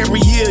queen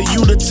every year,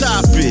 you the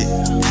top it.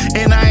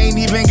 And I ain't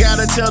even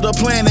gotta tell the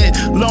planet.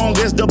 Long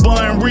as the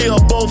bun real,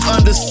 both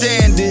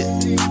understand it.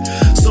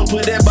 So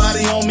put that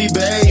body on me,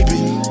 baby.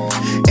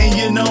 And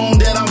you know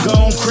that I'm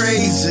gone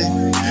crazy.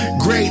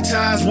 Great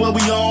times where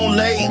we on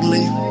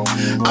lately.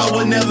 I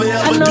would never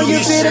ever do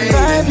you shady.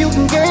 I know you feel the vibe, you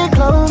can get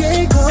close.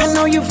 I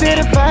know you feel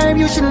the vibe,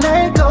 you should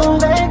let go.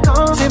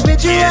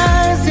 Temperature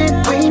rising,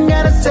 we ain't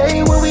gotta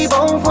say what we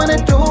both wanna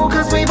do,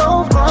 cause we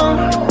both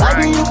grown.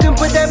 Baby, you can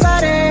put that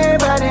body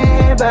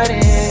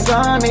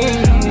on me.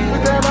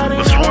 Put that body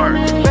on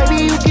me. Baby,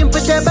 you can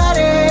put that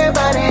body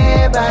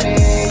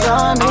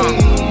on me.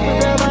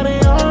 Put that body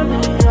on me.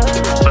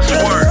 Let's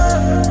work.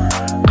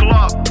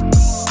 Clock.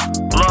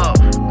 Love.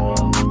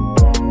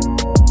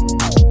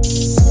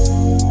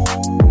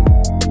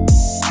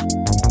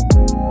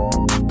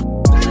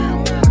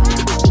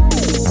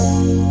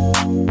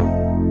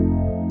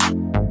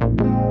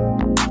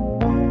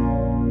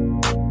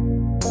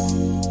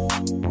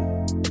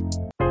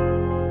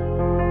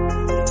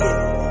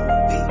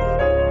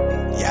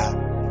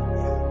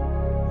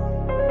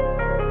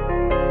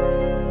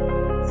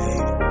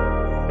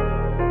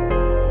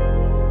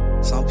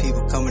 Some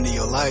people come into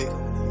your life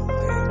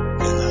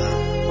and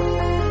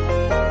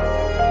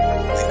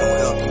they gonna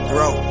help you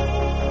grow.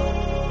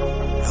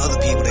 Other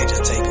people, they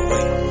just take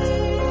away.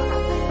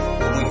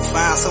 But when you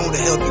find someone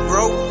to help you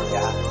grow,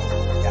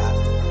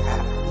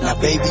 now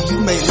baby, you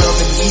make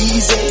loving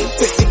easy,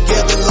 fit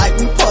together like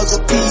we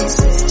puzzle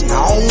pieces. I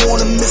don't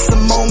wanna miss a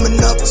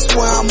moment up, I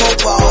swear I'm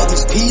over all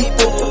these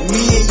people.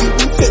 Me and you,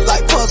 we fit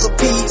like puzzle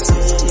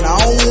pieces. And I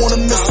don't wanna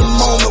miss a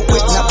moment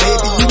with, now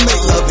baby, you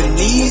make loving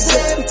easy,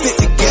 fit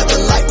together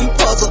like we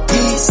puzzle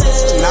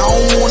pieces. And I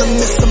don't wanna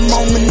miss a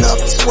moment up,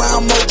 I swear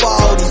I'm over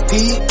all these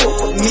people.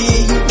 Me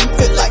and you, we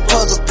fit like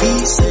puzzle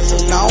pieces.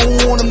 And I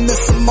don't wanna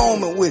miss a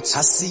moment with you.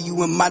 I see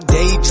you in my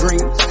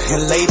daydreams,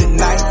 and late at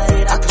night,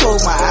 I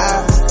close my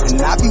eyes.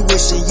 And I be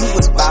wishing you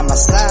was by my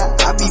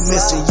side. I be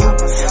missing you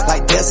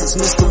like deserts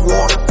miss the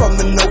water from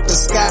an open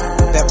sky.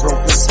 That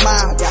broken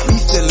smile got me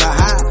feeling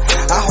high.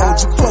 I hold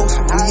you close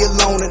when we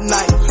alone at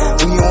night.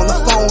 We on the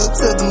phone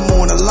until the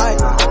morning light.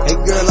 Hey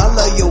girl, I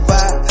love your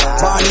vibe.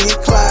 Bonnie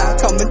and Clyde,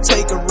 come and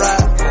take a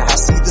ride. I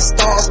see the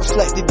stars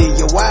reflected in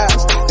your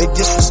eyes. They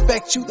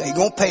disrespect you, they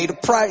gon' pay the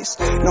price.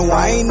 No,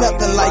 I ain't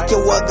nothing like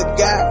your other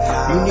guy.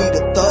 You need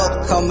a thug to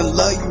come and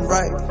love you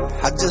right.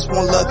 I just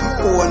won't love you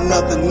for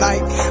another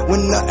night.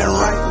 When nothing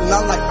right, and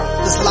I'm like,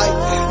 this life.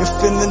 And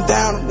feeling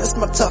down, that's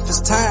my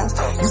toughest times.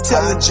 You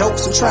telling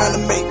jokes and trying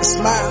to make me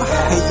smile.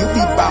 And you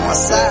be by my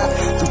side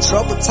through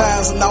troubled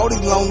times and all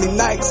these lonely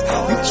nights.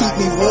 You keep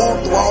me warm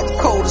through all the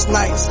coldest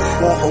nights.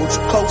 Won't hold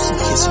you close and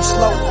kiss you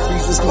slow.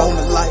 Freeze this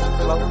moment like.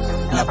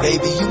 Now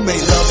baby, you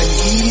make loving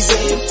easy.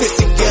 Fit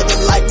together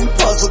like we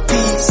puzzle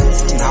pieces.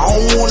 And I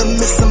don't wanna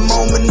miss a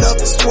moment of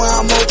this where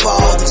I'm over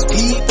all these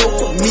people.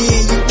 Me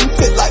and you, we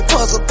fit like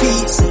puzzle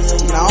pieces.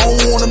 And I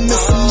don't wanna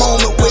miss a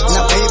moment with.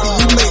 Now baby,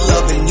 you make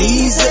loving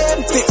easy.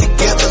 Fit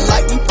together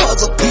like we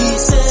puzzle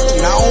pieces.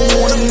 And I don't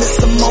wanna miss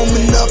a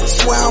moment of this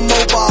where I'm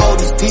over all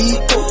these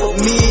people.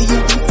 Me and you,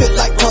 we fit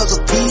like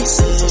puzzle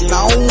pieces. And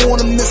I don't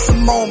wanna miss a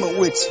moment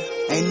with you.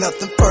 Ain't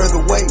nothing further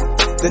away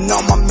than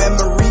all my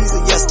memories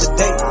of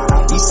yesterday.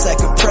 Each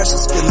second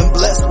precious, feeling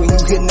blessed when you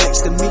get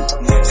next to me.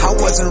 I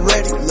wasn't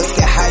ready, look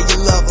at how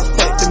your love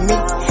affected me.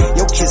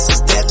 Your kiss is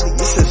deadly,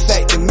 it's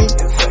infecting me.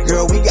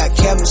 Girl, we got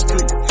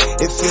chemistry,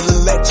 it feel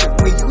electric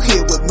when you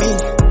here with me.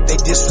 They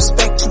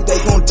disrespect you, they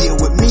gon' deal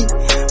with me.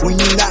 When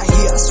you not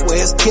here, I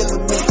swear it's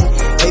killing me.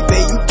 Hey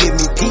babe, you give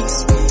me peace.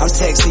 I'm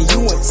texting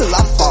you until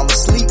I fall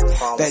asleep.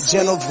 That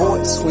gentle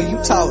voice when you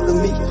talk to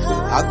me,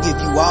 I'll give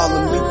you all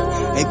of me.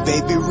 Hey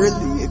baby,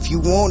 really, if you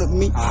wanted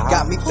me,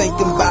 got me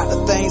thinking about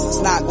the things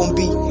that's not gonna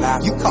be.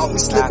 You caught me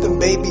slipping,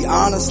 baby,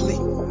 honestly.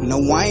 No,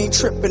 I ain't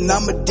tripping,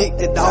 I'm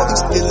addicted. All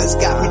these feelings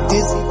got me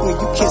dizzy when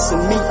you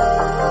kissing me.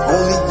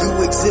 Only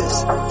you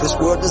exist. This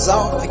world is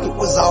all like it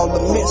was all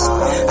a mist.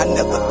 I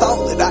never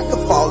thought that I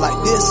could fall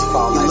like this.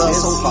 Your love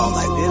so fall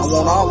like this. I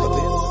want all of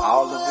it.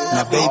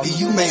 Now baby,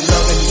 you make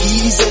loving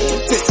easy.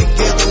 Fit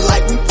together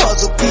like we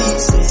puzzle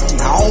pieces.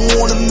 And I don't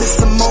wanna miss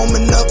a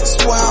moment of this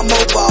where I'm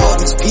over all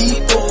these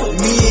people.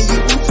 Me and you,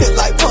 we fit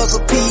like puzzle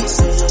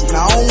pieces. And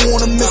I don't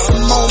wanna miss a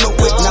moment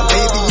with. Now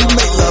baby, you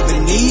make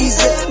loving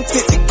easy.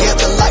 Fit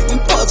together like we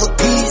puzzle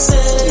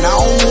pieces. And I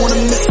don't wanna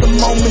miss a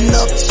moment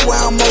of this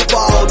where I'm over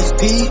all these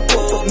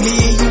people. Me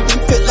and you, we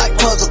fit like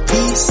puzzle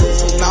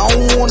pieces. And I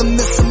don't wanna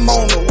miss a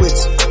moment with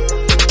you.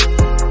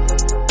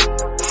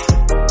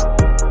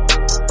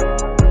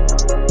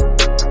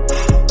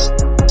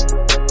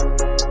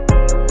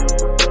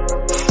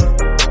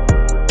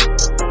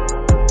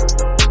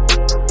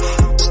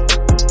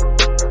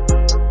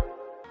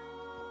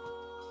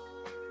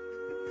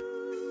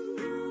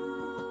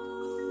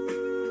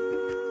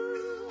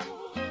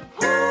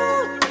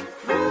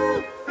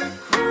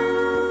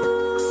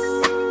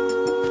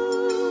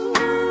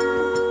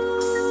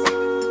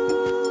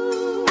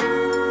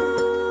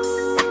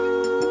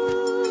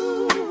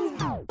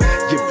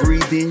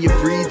 in, you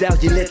breathe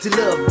out, you let your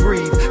love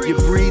breathe. You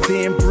breathe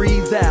in,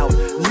 breathe out,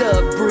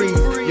 love breathe.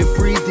 You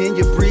breathe in,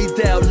 you breathe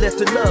out, let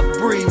the love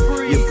breathe.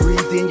 You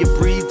breathe in, you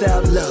breathe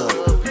out, love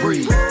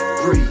breathe,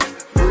 breathe,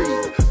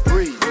 breathe,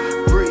 breathe,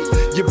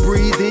 breathe. You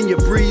breathe in, you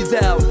breathe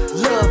out,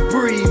 love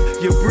breathe.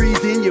 You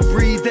breathe in, you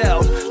breathe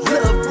out,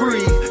 love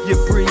breathe. You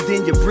breathe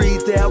in, you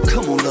breathe out,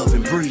 come on, love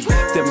and breathe.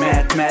 The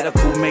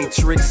mathematical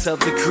matrix of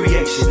the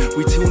creation.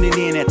 We tuning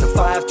in at the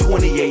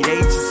 528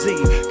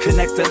 HC.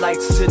 Connect the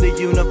lights to the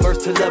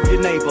universe to love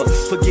your neighbor.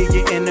 Forgive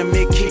your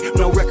enemy, keep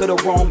no record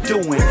of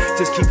wrongdoing.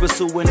 Just keep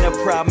pursuing the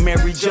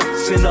primary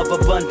junction of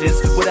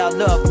abundance. Without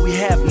love, we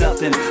have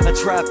nothing. A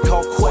tribe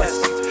called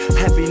Quest.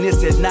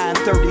 Happiness at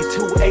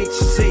 932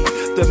 HC.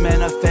 The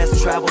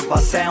manifest travels by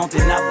sound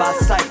and not by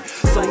sight.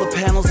 Solar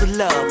panels of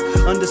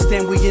love.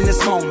 Understand we in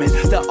this moment.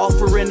 The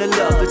offering of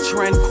love. The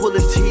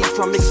tranquility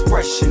from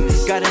expression.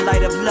 Guiding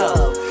light of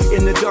love.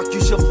 In the dark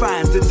you shall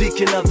find the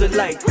deacon of the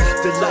light.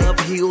 The love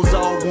heals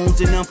all wounds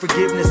and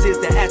unforgiveness is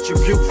the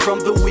attribute from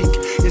the weak.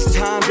 It's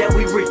time that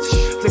we reach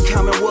the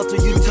commonwealth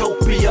of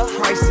utopia.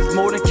 Christ is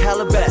more than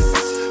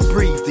Calabasas.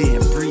 Breathe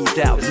in, breathe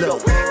out,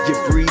 low. You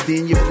breathe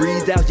in, you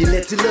breathe out, you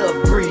let your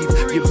love breathe.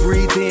 You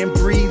breathe in,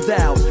 breathe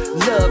out,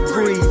 love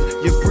breathe.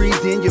 You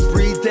breathe in, you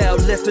breathe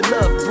out, let the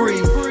love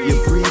breathe. You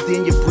breathe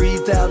in, you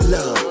breathe out,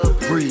 love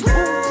breathe,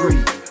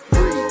 breathe,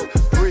 breathe,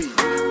 breathe,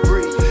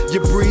 breathe. You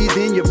breathe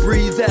in, you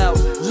breathe out,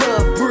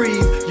 love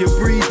breathe. You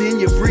breathe in,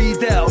 you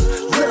breathe out,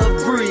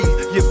 love breathe.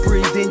 You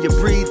breathe in, you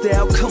breathe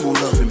out, come on,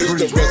 love and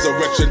breathe. It's the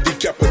resurrection,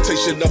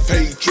 decapitation of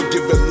hatred,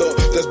 giving love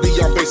that's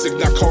beyond basic,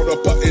 not caught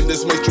up in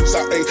this matrix.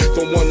 I ain't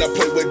the one that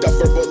play with the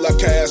verbal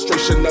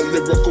castration, a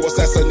lyrical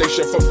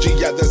assassination from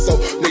GI, the soul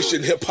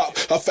nation, hip hop,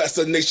 a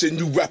fascination.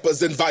 You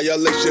rappers in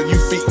violation, you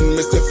feeding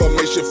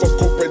misinformation for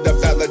corporate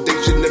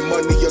validation and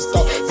money and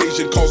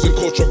starvation, causing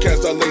cultural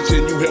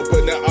cancellation. You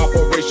helping that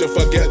operation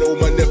for ghetto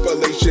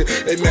manipulation,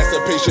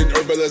 emancipation,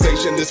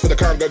 urbanization. This for the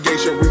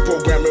congregation,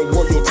 reprogramming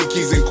royalty,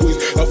 keys and queens,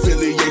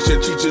 affiliation,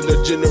 teaching a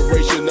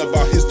generation of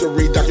our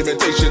history,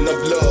 documentation of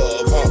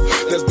love.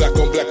 That's black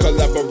on black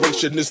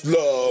collaboration, it's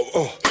love.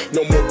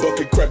 No more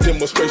bucket crap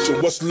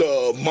demonstration, what's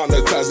love?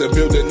 Monetizing,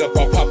 building up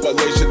our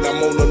population. I'm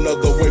on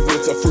another wave,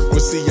 it's a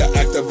frequency of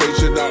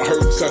activation. I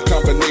heard some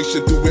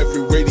combination through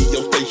every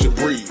radio station.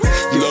 Breathe,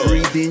 you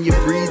breathe in, you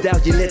breathe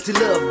out, you let your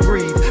love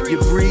breathe.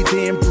 You breathe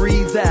in,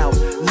 breathe out,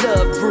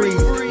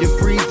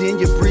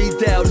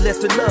 let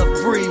the love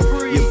breathe.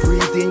 You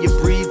breathe in, you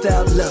breathe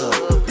out, love.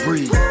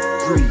 Breathe,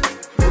 breathe.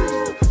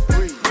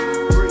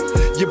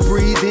 You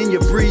breathe in, you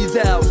breathe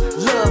out,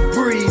 love,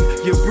 breathe.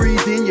 You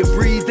breathe in, you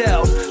breathe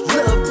out,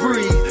 love,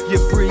 breathe. You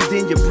breathe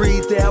in, you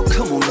breathe out,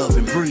 come on, love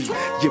and breathe.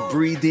 You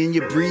breathe in,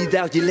 you breathe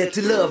out, you let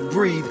the love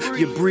breathe.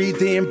 You breathe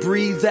in,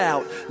 breathe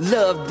out,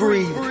 love,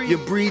 breathe. You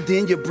breathe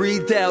in, you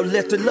breathe out,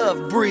 let the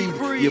love breathe.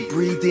 You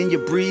breathe in,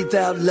 you breathe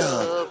out,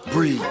 love,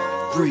 breathe,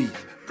 breathe.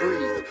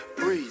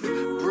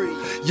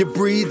 You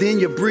breathe in,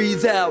 you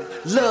breathe out,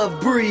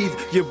 love, breathe.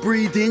 You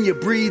breathe in, you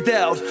breathe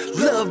out,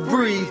 love,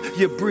 breathe.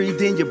 You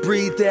breathe in, you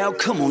breathe out,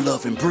 come on,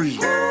 love and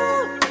breathe.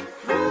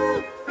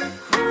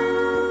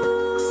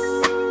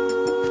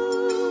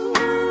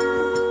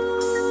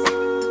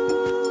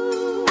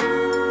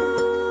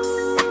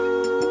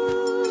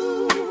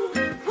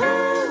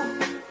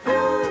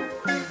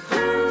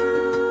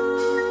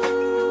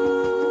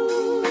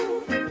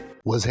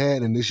 What's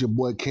happening? This your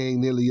boy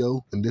King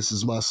Nilio, and this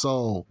is my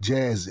song,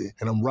 Jazzy,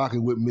 and I'm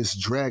rocking with Miss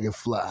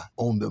Dragonfly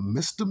on the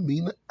Mr.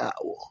 Mina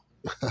Hour.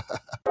 La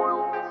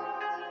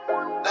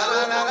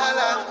la la la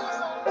la,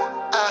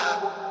 la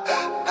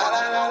la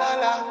la la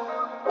la,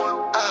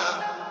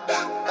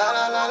 la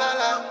la la la la,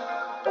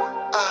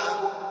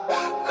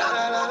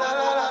 la la la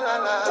la la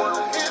la.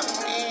 Hear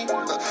me,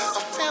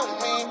 feel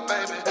me,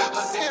 baby.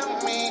 Hear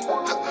me,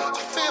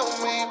 feel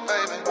me,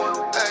 baby.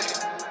 Hey,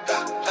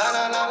 la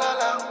la la la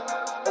la.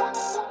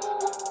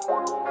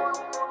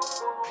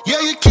 Yeah,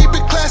 you keep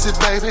it classy,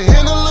 baby,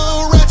 and a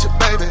little ratchet,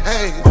 baby,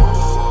 hey.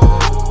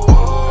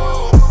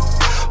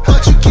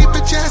 But you keep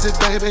it jazzy,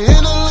 baby,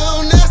 and a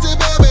little nasty,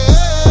 baby,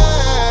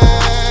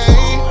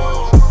 hey.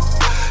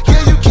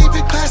 Yeah, you keep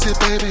it classy,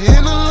 baby,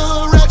 and a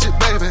little ratchet,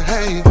 baby,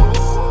 hey.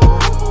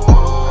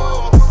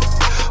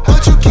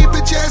 But you keep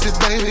it jazzy,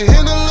 baby,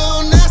 and a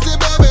little nasty,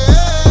 baby,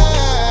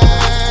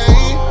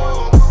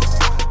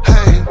 hey.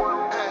 Hey,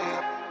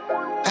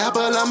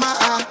 apple of my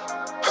eye,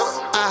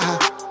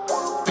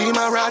 be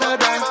my ride or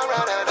die.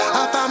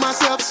 I find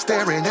myself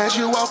staring as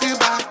you walking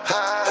by.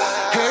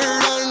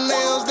 Hair done,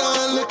 nails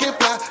done, looking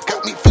fly.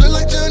 Got me feeling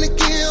like Johnny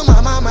Gill,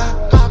 my.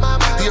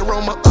 The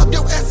aroma of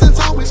your essence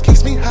always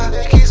keeps me high.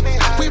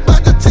 We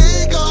bout to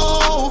take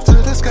off to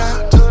the sky.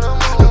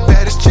 The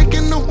baddest chick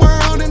in the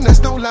world, and that's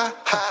no lie.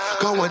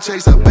 Go and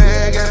chase a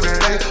bag every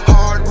day.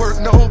 Hard work,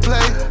 no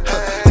play.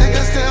 Take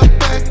a step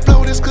back,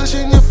 blow this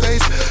cushion in your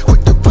face.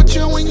 Quick to put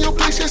you in your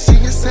place, yeah, she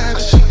is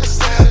savage.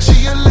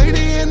 She a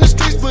lady in the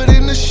streets, but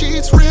in the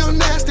sheets, real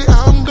nasty.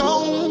 I'm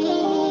gone.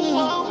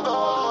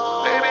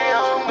 Baby,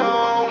 I'm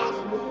gone.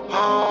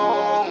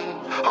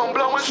 I'm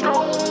blowing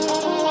strong.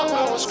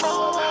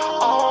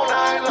 All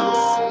night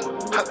long.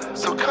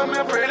 So come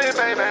here, pretty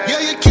baby. Yeah,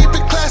 you keep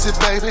it classy,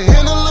 baby,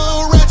 and a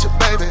little ratchet,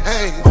 baby,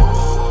 hey.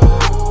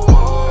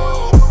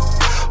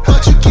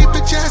 But you keep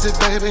it jazzy,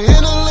 baby,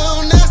 and a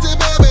little nasty,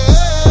 baby,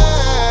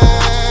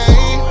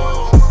 hey.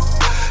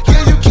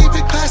 Yeah, you keep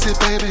it classy,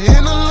 baby,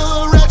 and a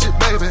little ratchet,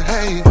 baby,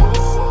 hey.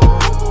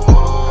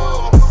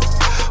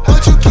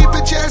 But you keep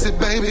it jazzy,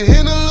 baby,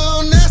 and a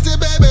little nasty,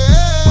 baby,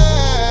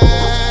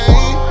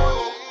 hey.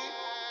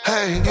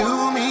 Hey,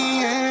 you,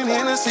 me, and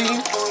Hennessy.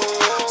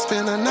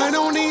 Spend a night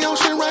on the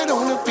ocean, right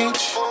on the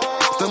beach.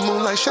 The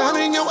moonlight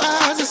shining in your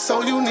eyes is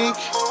so unique.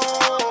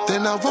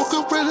 Then I woke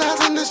up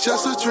realizing it's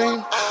just a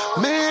dream.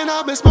 Man,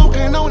 I've been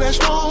smoking on that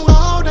strong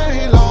all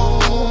day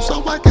long.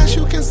 So I guess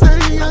you can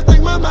say I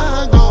think my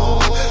mind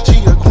gone.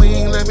 She a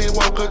queen, let me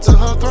walk her to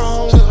her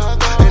throne.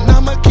 And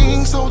I'm a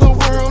king, so the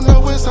world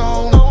know it's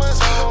on.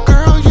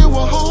 Girl, you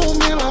a whole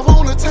meal, I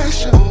wanna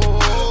taste you.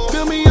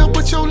 Fill me up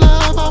with your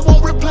love, I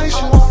won't replace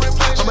you.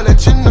 I'ma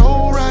let you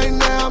know right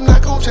now, I'm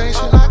not gon' chase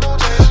you.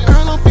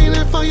 Girl, I'm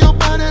feeling for your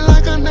body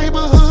like a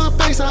neighborhood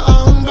baser.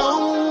 I'm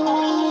gone.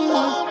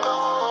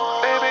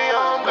 Baby,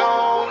 I'm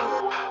gone.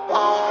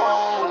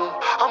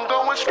 I'm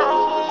going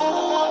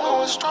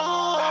strong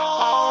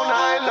all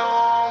night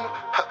long.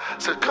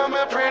 So come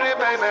here, pretty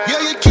baby.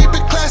 Yeah, you keep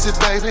it classy,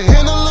 baby,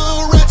 and a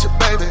little ratchet,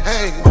 baby,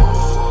 hey.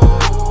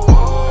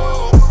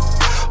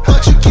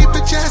 But you keep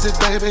it jazzy,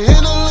 baby,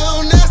 and a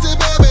little nasty,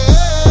 baby,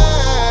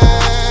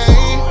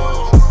 hey.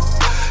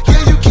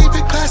 Yeah, you keep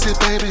it classy,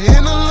 baby,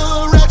 and a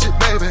little ratchet,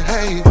 baby,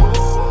 hey.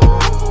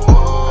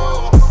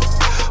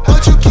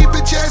 But you keep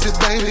it jazzy,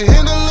 baby,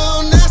 and a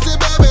little nasty,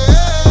 baby,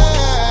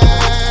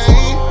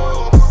 hey.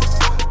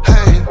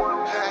 Hey,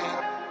 hey.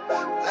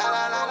 La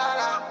la la la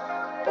la.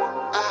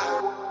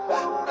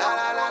 La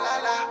la la la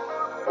la.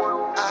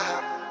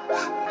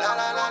 La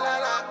la la la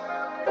la.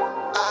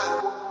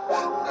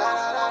 La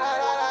la la la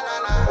la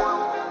la.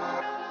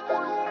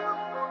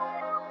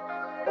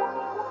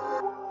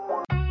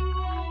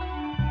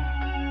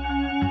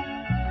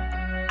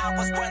 I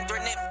was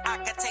wondering if I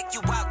could take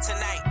you out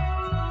tonight.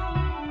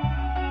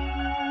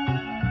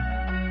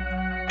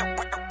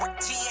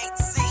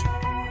 THC.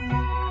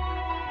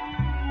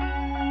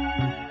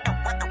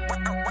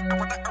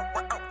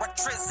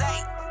 Trizay.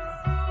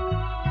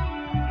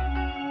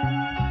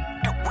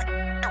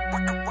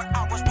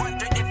 I was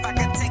wondering if I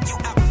could take you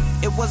out.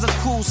 It was a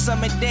cool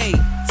summer day,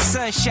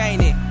 sun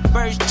shining,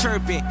 birds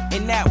chirping,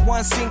 and that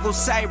one single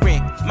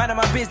siren. Mind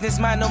my business,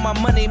 mind on my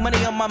money,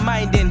 money on my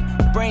mind, and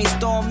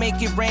brainstorm,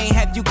 make it rain,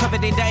 have you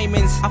covered in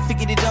diamonds. I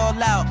figured it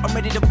all out, I'm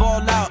ready to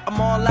ball out,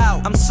 I'm all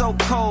out. I'm so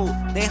cold,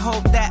 they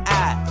hope that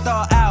I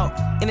thaw out,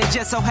 and it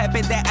just so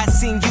happened that I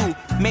seen you.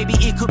 Maybe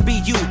it could be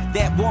you,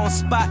 that warm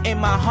spot in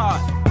my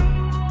heart,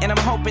 and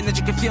I'm hoping that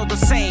you can feel the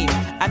same.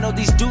 I know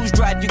these dudes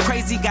drive you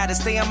crazy, gotta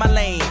stay on my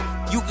lane.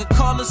 You could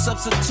call a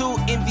substitute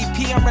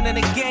MVP, I'm running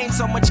the game.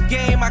 So much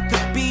game, I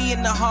could be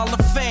in the Hall of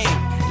Fame.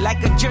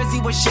 Like a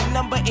jersey with your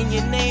number in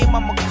your name,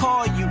 I'ma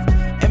call you.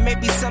 And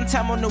maybe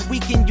sometime on the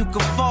weekend you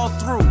could fall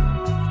through.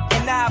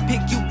 And I'll pick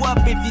you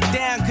up if you're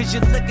down, cause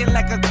you're looking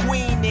like a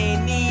queen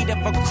in need of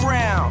a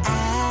crown.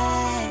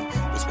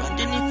 I was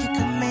wondering if you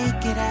could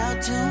make it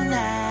out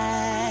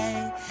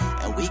tonight,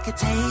 and we could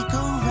take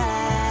a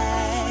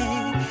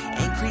ride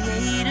and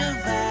create a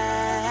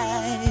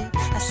vibe.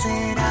 I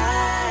said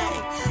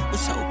I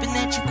was hoping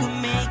that you could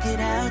make it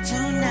out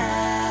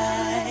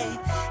tonight,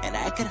 and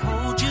I could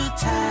hold you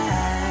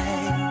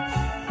tight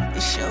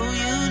and show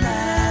you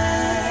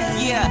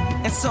life.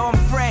 Yeah, and so I'm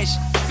fresh,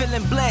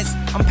 feeling blessed.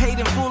 I'm paid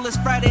in full, it's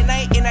Friday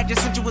night, and I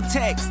just sent you a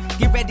text.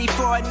 Get ready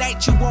for a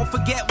night you won't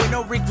forget with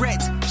no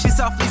regrets. She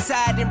softly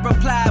sighed and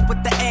replied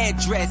with the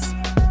address.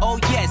 Oh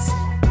yes,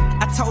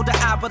 I told her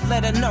I would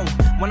let her know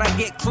when I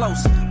get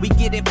close. We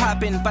get it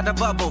poppin' by the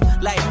bubble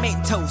like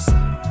Mentos.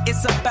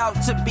 It's about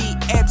to be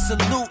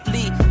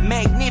absolutely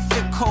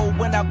magnifico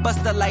when I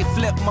bust her like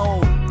flip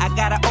mode. I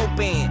got her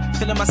open,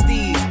 feeling my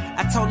steez.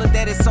 I told her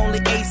that it's only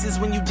aces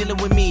when you dealing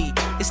with me.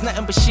 It's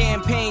nothing but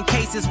champagne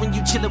cases when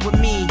you chillin' with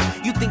me.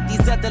 You think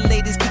these other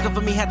ladies pick up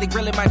for me how they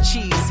grillin' my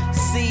cheese.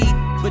 See,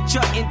 but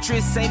your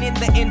interests ain't in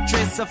the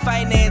interests of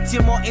finance.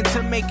 You're more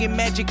into making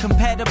magic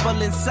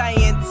compatible in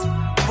science.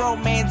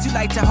 Romance, you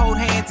like to hold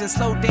hands and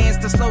slow dance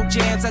to slow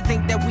jams. I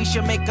think that we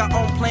should make our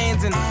own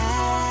plans. And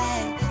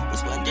I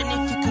was wondering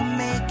if you could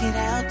make it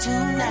out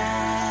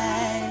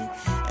tonight,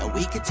 and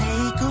we could take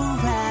a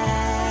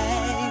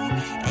ride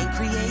and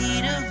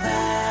create a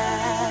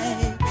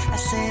vibe. I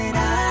said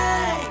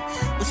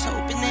I was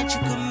hoping that you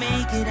could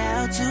make it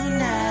out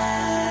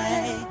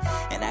tonight,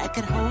 and I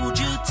could hold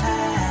you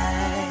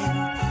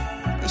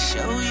tight and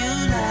show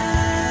you life.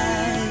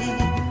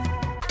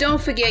 Don't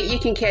forget, you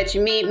can catch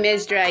me,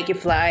 Ms.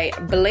 Dragonfly,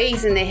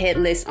 blazing the hit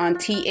list on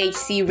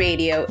THC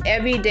Radio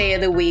every day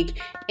of the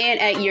week and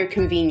at your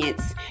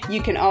convenience.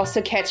 You can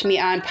also catch me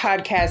on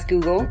Podcast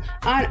Google,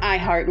 on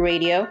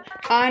iHeartRadio,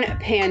 on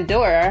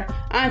Pandora,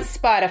 on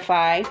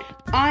Spotify,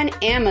 on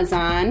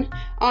Amazon,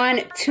 on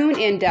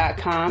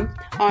TuneIn.com,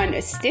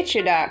 on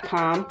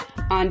Stitcher.com,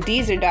 on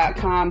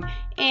Deezer.com,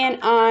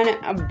 and on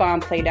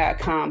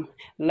Bombplay.com.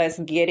 Let's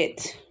get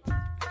it.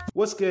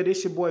 What's good?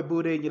 It's your boy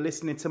Buddha, and you're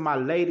listening to my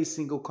latest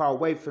single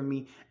called Wait For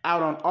Me,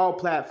 out on all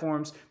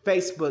platforms,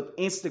 Facebook,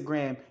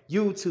 Instagram,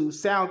 YouTube,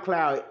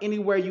 SoundCloud,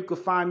 anywhere you can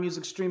find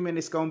music streaming,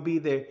 it's gonna be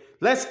there.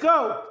 Let's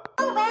go!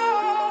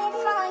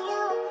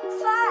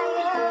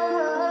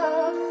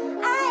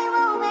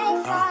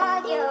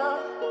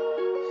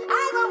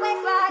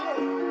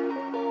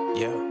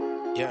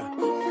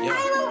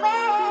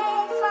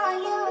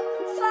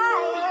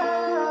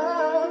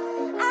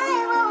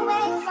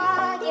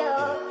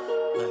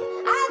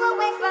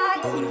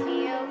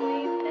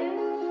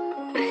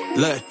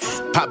 Look,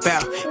 pop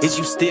out, is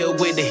you still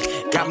with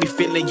it? Got me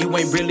feeling you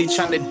ain't really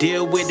trying to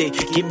deal with it.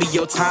 Give me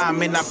your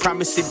time and I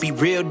promise it be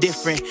real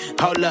different.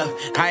 Hold up,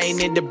 I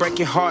ain't into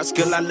breaking hearts,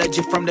 girl, I loved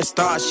you from the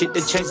start. Shit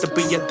that changed up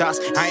in your thoughts,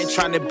 I ain't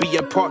trying to be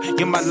a part.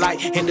 You're my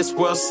light in this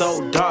world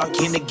so dark,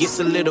 and it gets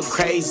a little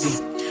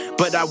crazy.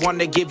 But I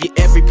wanna give you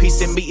every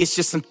piece of me. It's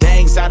just some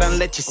things I done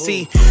let you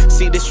see.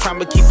 See, this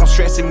trauma keep on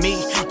stressing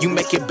me. You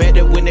make it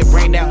better when it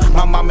rain out.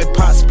 My mom and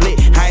pop split,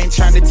 I ain't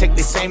trying to take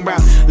the same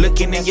route.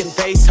 Looking in your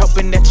face,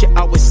 hoping that you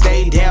always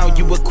stay down.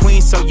 You a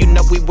queen, so you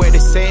know we wear the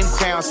same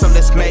crown. So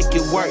let's make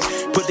it work,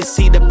 put the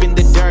seed up in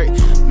the dirt.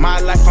 My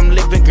life I'm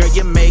living, girl,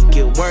 you make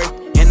it work.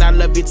 And I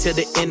love you till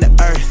the end of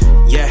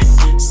earth. Yeah,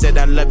 said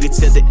I love you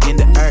till the end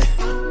of earth.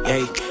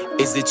 Hey,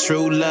 is it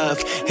true love?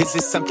 Is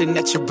it something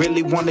that you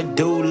really wanna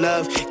do,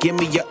 love? Give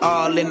me your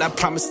all and I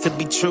promise to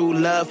be true,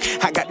 love.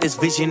 I got this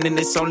vision and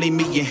it's only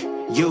me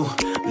and you,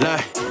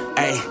 love.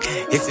 Hey,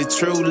 is it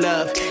true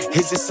love?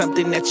 Is it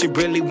something that you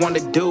really wanna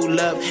do,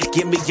 love?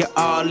 Give me your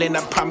all and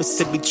I promise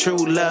to be true,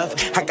 love.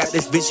 I got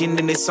this vision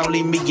and it's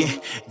only me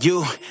and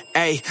you.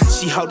 Hey,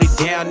 she hold it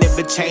down,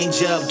 never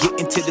change up. Get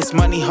into this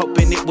money,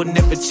 hoping it will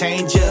never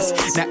change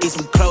us. Now is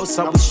we close,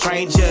 are we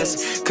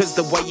strangers? Cause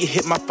the way you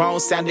hit my phone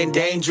sounding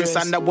dangerous.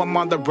 I know I'm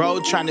on the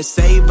road trying to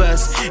save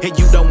us, and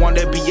you don't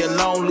wanna be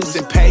alone,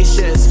 losing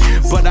patience.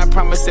 But I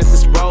promise that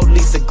this road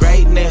leads to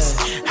greatness.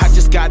 I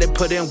just gotta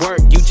put in work,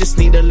 you just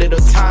need a little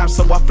time.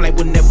 So our flame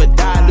will never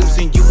die.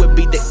 Losing you would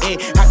be the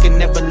end. I can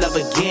never love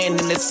again,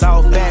 and it's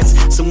all facts.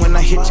 So when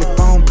I hit your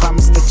phone,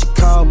 promise that you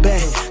call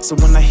back. So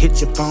when I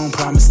hit your phone,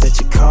 promise that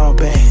you call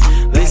back.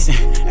 Listen,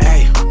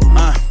 hey,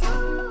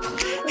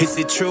 is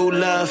it true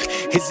love?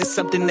 Is it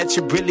something that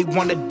you really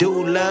wanna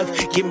do, love?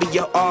 Give me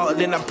your all,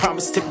 and I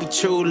promise to be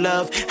true,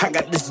 love. I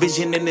got this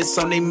vision, and it's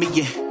only me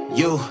and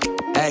you,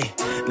 hey,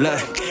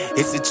 look,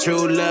 is it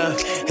true love?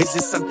 Is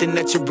it something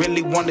that you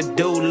really wanna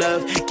do,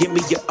 love? Give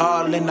me your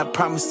all and I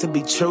promise to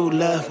be true,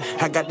 love.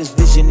 I got this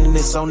vision and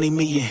it's only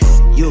me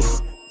and you,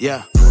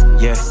 yeah,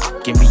 yeah.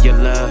 Give me your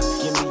love,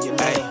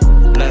 hey,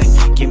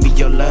 look, give me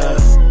your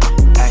love,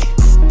 hey,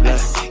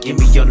 look, give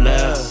me your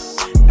love,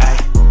 hey,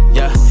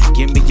 yeah,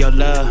 give me your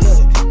love.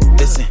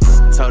 Listen,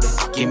 told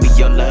her, give me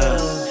your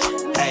love,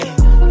 hey,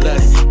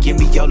 look, give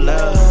me your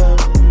love,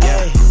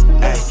 yeah,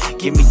 hey,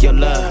 give me your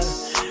love.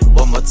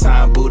 One more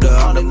time, Buddha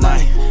on the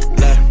mic.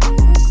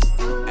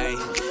 Hey,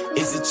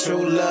 is it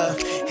true love?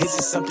 Is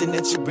it something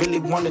that you really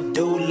wanna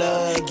do,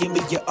 love? Give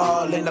me your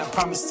all and I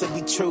promise to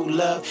be true,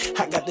 love.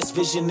 I got this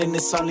vision and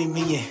it's only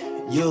me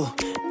and you.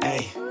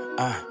 Hey,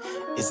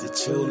 is it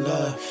true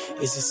love?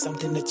 Is it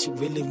something that you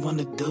really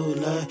wanna do,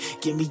 love?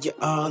 Give me your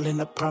all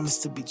and I promise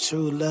to be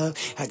true, love.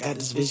 I got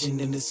this vision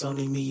and it's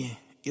only me and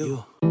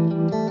you.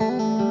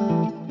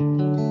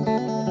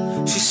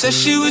 She said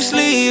she was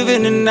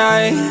leaving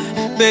tonight,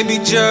 baby,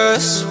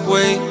 just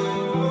wait.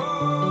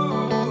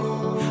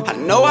 I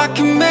know I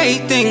can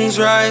make things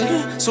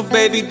right, so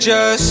baby,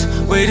 just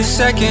wait a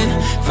second.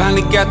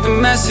 Finally got the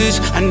message,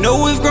 I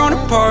know we've grown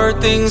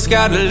apart, things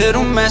got a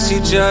little messy,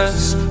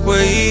 just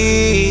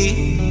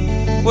wait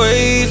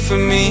for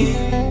me.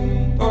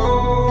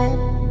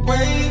 Oh,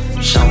 wait for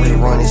me.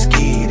 Shawty running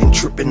scared and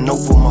tripping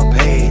over my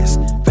past,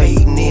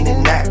 fading in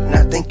and out,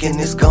 not thinking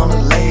it's gonna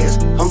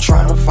last. I'm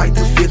trying to fight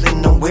the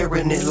feeling, I'm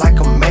wearing it like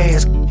a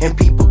mask. And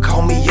people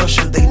call me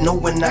Usher, they know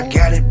when I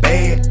got it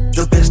bad.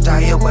 The best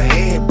I ever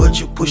had, but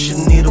you're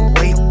pushing it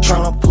away.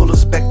 Trying to pull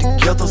us back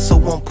together, so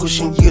I'm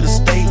pushing you to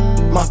stay.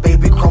 My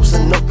baby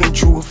crossing up and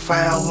drew a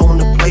foul on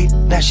the plate.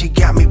 Now she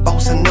got me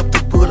bossing up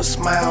to put a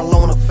smile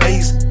on her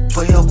face.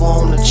 Forever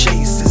on the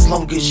chase, as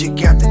long as you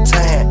got the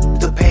time.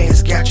 The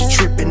past got you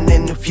tripping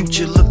and the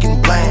future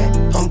looking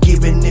blind. I'm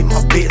giving it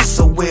my best,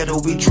 so where do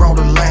we draw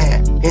the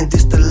line? And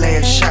this the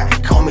last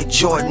shot, call me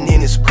Jordan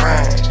in his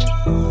prime.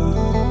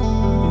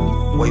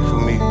 Wait for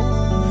me.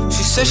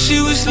 She said she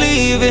was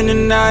leaving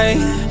tonight,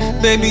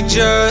 baby,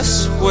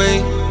 just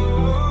wait.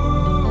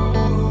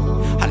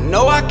 I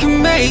know I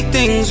can make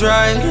things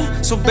right,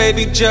 so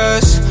baby,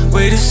 just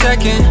wait a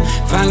second.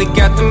 Finally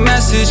got the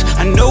message,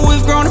 I know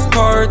we've grown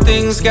apart,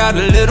 things got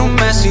a little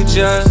messy,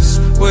 just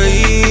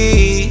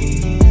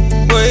wait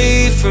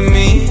for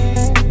me.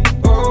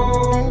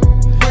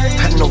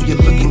 I know you're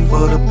looking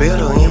for the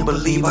better and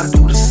believe I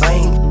do the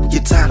same.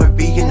 You're tired of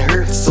being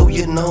hurt, so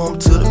you're numb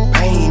to the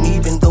pain.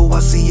 Even though I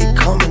see it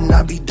coming,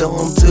 I be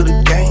dumb to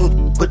the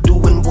game. But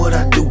doing what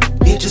I do,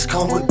 it just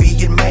come with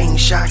being main.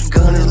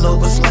 Shotgun is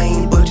lover's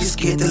lane, but you're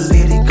scared to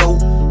let it go.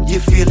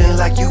 You're feeling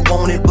like you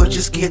want it, but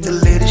you're scared to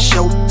let it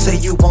show. Say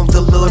you want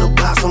the love to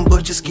blossom,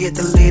 but you're scared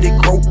to let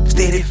it grow.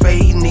 Steady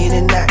fading in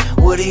and out,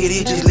 what it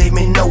is, just let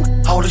me know.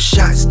 All the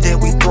shots that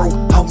we throw,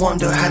 I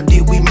wonder how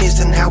did we miss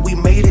and how we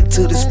made it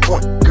to this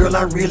point. Girl,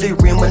 I really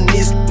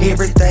reminisce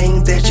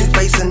everything that you're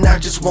facing, I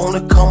just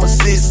wanna come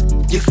assist.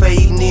 You're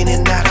fading in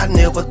and out, I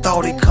never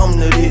thought it'd come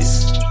to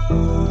this.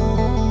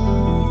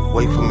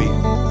 Wait for me.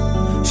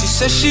 She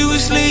said she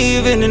was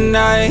leaving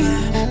tonight,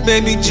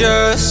 baby,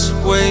 just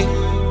wait.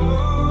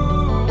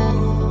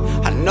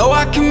 I know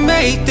I can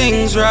make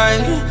things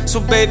right, so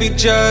baby,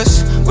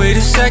 just wait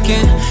a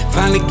second.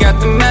 Finally got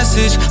the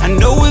message, I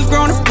know we've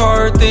grown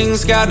apart,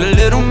 things got a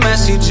little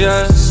messy,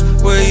 just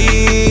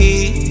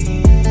wait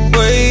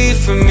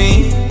for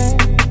me.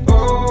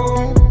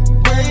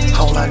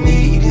 All I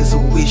need is a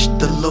wish,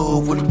 the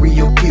love would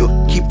reappear.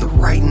 Keep the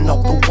writing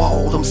off the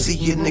wall, I'm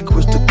seeing it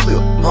crystal clear.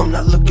 I'm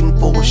not looking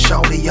for a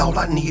shawty, all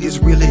I need is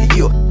really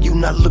here. You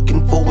not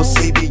looking for a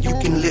savior, you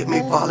can let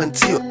me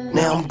volunteer.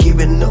 Now I'm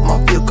giving up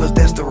my feel, cause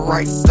that's the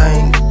right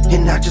thing.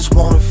 And I just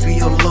wanna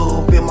feel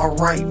love in my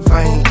right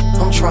vein.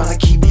 I'm trying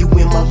to keep you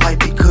in my life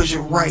because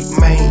you're right,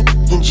 man.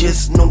 And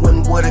just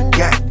knowing what I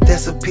got,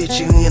 that's a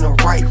picture in a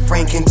right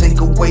frame. Can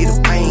take away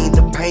the pain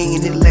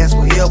it lasts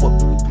forever.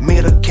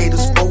 Medicate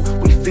us both,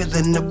 we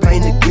feeling the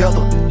pain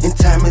together. And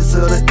time is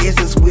of the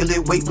essence, will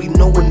it wait, we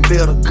knowin'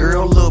 better.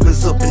 Girl, love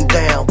is up and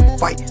down, we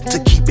fight to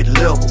keep it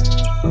level.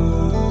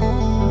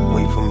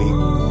 Wait for me.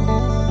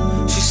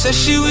 She said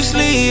she was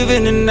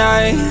leaving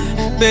tonight,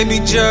 baby,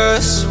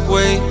 just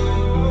wait.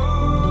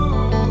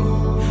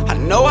 I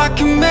know I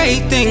can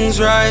make things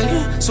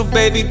right, so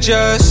baby,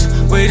 just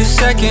wait a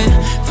second.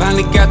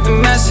 Finally got the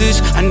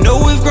message, I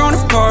know we've grown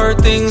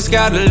apart, things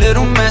got a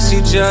little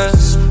messy,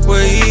 just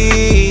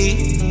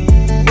wait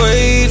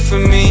for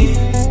me.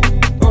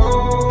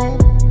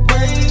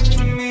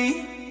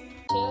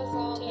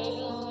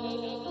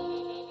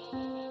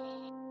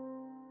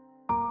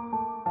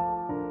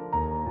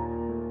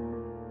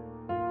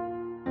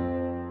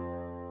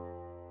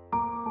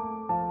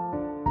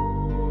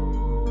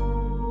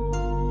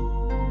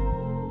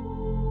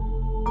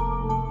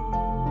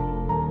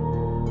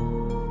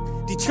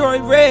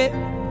 Detroit Red,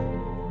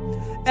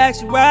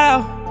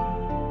 Actual,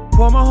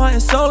 pour my heart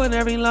and soul in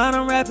every line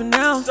I'm rapping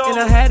now. And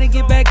I had to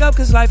get back up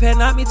cause life had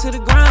knocked me to the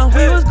ground.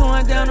 We was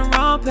going down the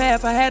wrong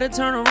path, I had to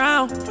turn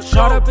around.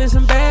 Caught up in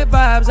some bad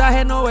vibes, I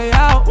had no way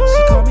out.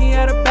 She called me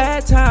at a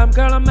bad time,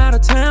 girl, I'm out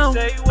of town.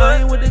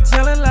 I ain't with the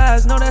telling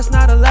lies, no, that's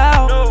not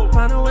allowed.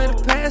 Find a way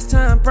to pass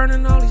time,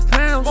 burning all these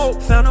pounds.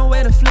 Found a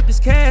way to flip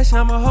this cash,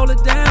 I'ma hold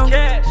it down.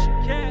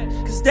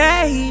 Cause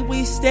that heat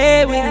we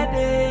stay with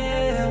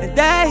it. And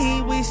that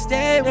heat we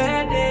stay with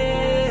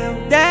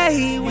it. That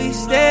heat we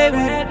stay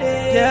with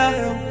it.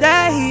 Yeah,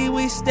 that heat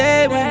we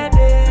stay with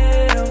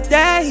it.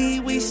 That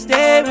heat we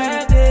stay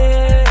with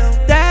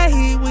it. That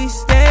heat we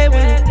stay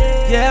with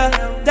it. Yeah,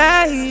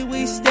 that heat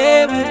we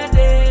stay with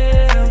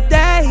it.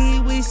 That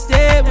heat we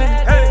stay with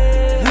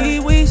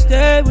it. We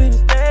stay with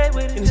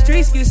it. And the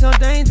streets get so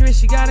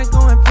dangerous, you gotta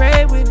go and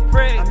pray with it.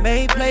 I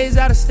made plays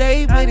out of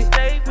state with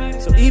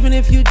it. So even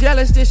if you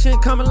jealous, this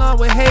shit come along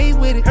with hate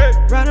with it.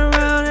 Run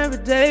around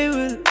every day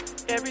with it.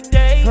 Every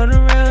day.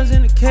 100 rounds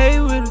in the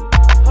K with it.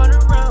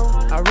 100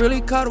 rounds. I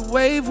really caught a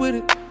wave with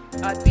it.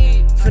 I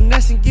did.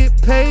 Finesse and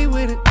get paid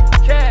with it.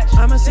 Cash.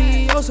 I'm a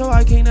CEO, so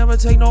I can't never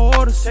take no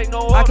orders.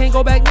 I can't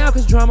go back now,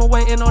 cause drama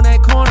waiting on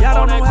that corner. Y'all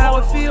don't know how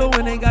it feel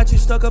when they got you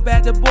stuck up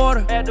at the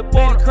border. Made a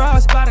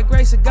cross by the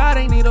grace of God,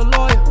 ain't need a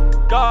lawyer.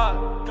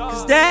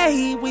 Cause that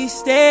heat we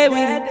stay with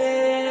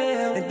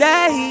it. And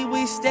that heat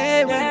we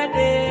stay with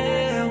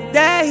it.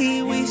 That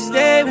heat we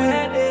stay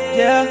with it.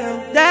 Yeah,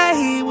 that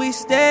heat we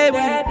stay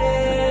with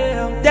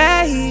it.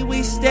 That heat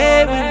we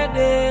stay with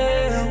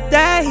it.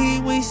 That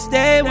heat we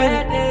stay with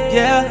it.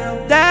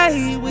 Yeah, that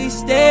heat we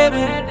stay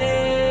with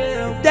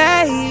it.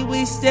 That heat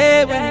we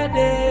stay with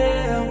it.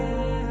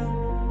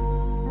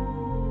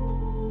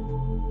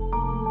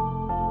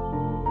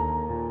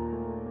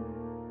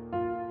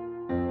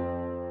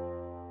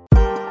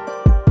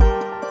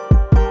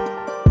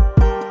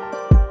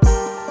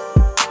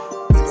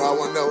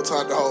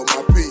 Time to hold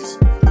my peace.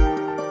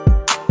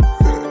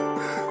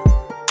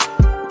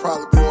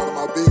 Probably be one of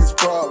my biggest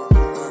problems, you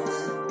know what I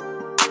mean?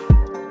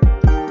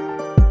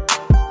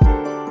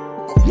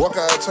 But what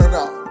can it turn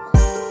out?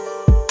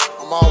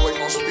 I'm always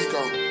gonna speak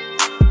on it.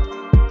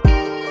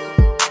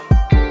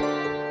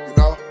 You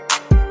know?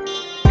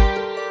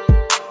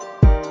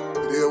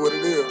 It is what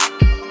it is.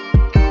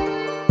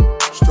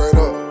 Straight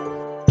up.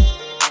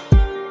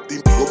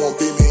 These niggas won't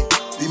be me.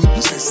 These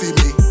niggas can't see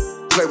me.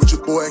 Play with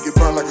your boy and get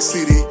burned like a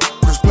CD.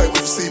 Play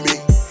when you see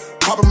me.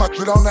 Popping my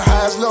shit on the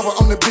highest level,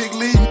 I'm the big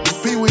league,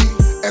 Pee-wee.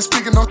 And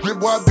speaking on shit,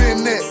 boy, I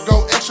been that.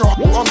 Go extra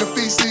on the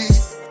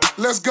feces.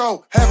 Let's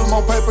go. Having more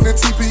paper than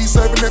TP.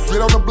 Saving that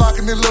shit on the block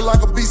and it look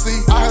like a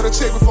BC. I had a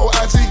check before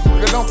IG.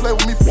 They don't play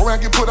with me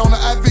around, get put on the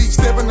IV.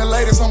 Stepping the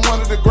latest, I'm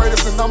one of the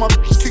greatest. And all my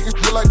bitches kicking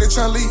shit like they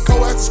Chun-Li. Go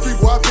at the street,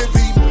 boy, I been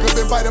beat. Good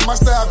been biting my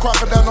style,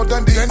 crocodile, no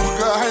Dundee. That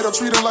nigga, I hate him,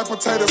 treat him like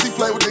potatoes. He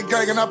play with the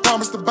gang and I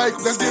promise to bake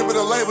him. Let's give it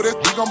a label, that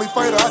shit gon' be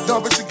fatal. I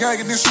dump at your gang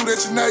and then shoot at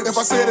your neighbor. If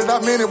I said it,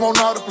 I meant it, won't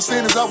know the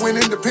percentage. I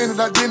went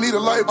independent, I didn't need a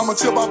label. I'ma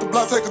chip off the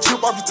block, take a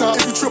chip off your top.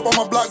 If you trip on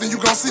my block, then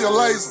you gon' see a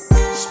laser.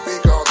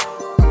 Speak on it,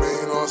 I mean,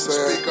 you know what I'm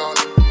saying? Speak on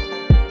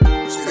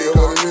it. Speak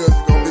on it, it's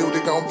gon' be what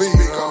it gon' be,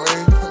 you know what I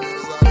mean?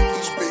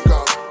 Speak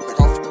on it. They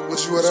gon' f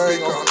with you or they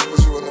ain't gon' f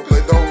with you, and if they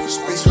don't,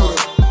 speak on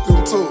it.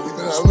 Do them too, you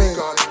know what I mean?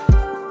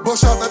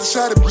 Bust shots at the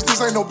shot, bitch,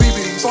 this ain't no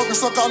BBs. Fucking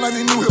suck all, I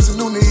need new hips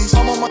and new knees.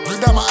 I'm on my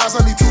down my eyes,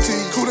 I need 2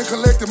 T's. Cool and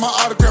collected, my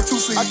autograph 2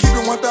 C's. I keep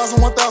it 1,000,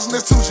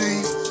 that's 2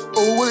 G's.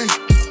 Oh wait,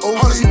 oh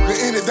honey,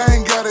 in it, they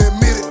ain't gotta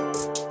admit it.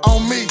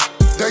 On me,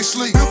 they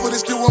sleep. Good for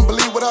this kid, won't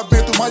believe what I've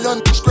been through. My young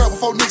scrap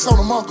before Nick's on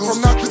the monkeys.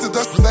 From now to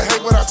dust, they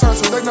hate what I turn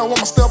to. They know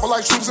I'm a stepper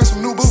like troops and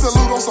some new boots.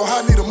 Salute on so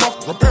high, need a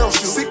muffin, a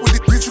parachute. Sick with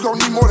this bitch, you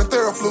gon' need more than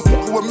Theraflu.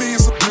 With me,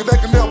 it's a bitch they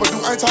can never do.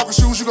 Ain't talking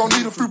shoes, you gon'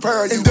 need a few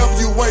pair of you.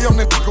 NWA, I'm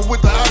that nigga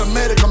with the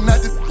automatic. I'm not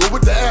the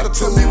with the attitude.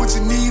 Tell me what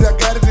you need, I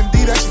got it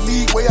indeed. I should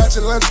lead way out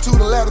your longitude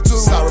and latitude.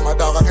 Sorry, my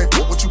dog, I can't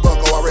fuck with you,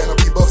 bucko. I ran up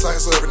E-bucks, I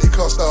ain't serving these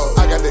custos.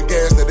 I got that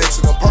gas, that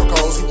X and them perk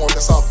hoes. He want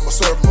that soft from my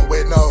serve him a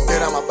wet nose.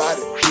 Dead on my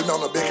body, you know,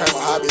 the big came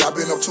a hobby. I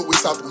been up 2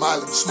 weeks off the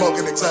Miley.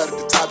 Smoking exotic,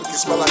 the topic. It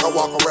smell like I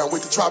walk around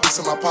with the tropics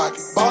in my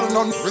pocket. Ballin'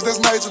 on niggas, that's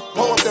major.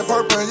 Pull up that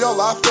purple and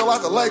yellow, I feel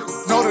like a Laker.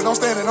 Know that I'm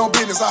standing on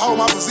business, I hold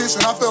my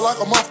position. I feel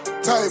like I'm off the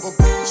table.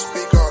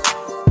 Speak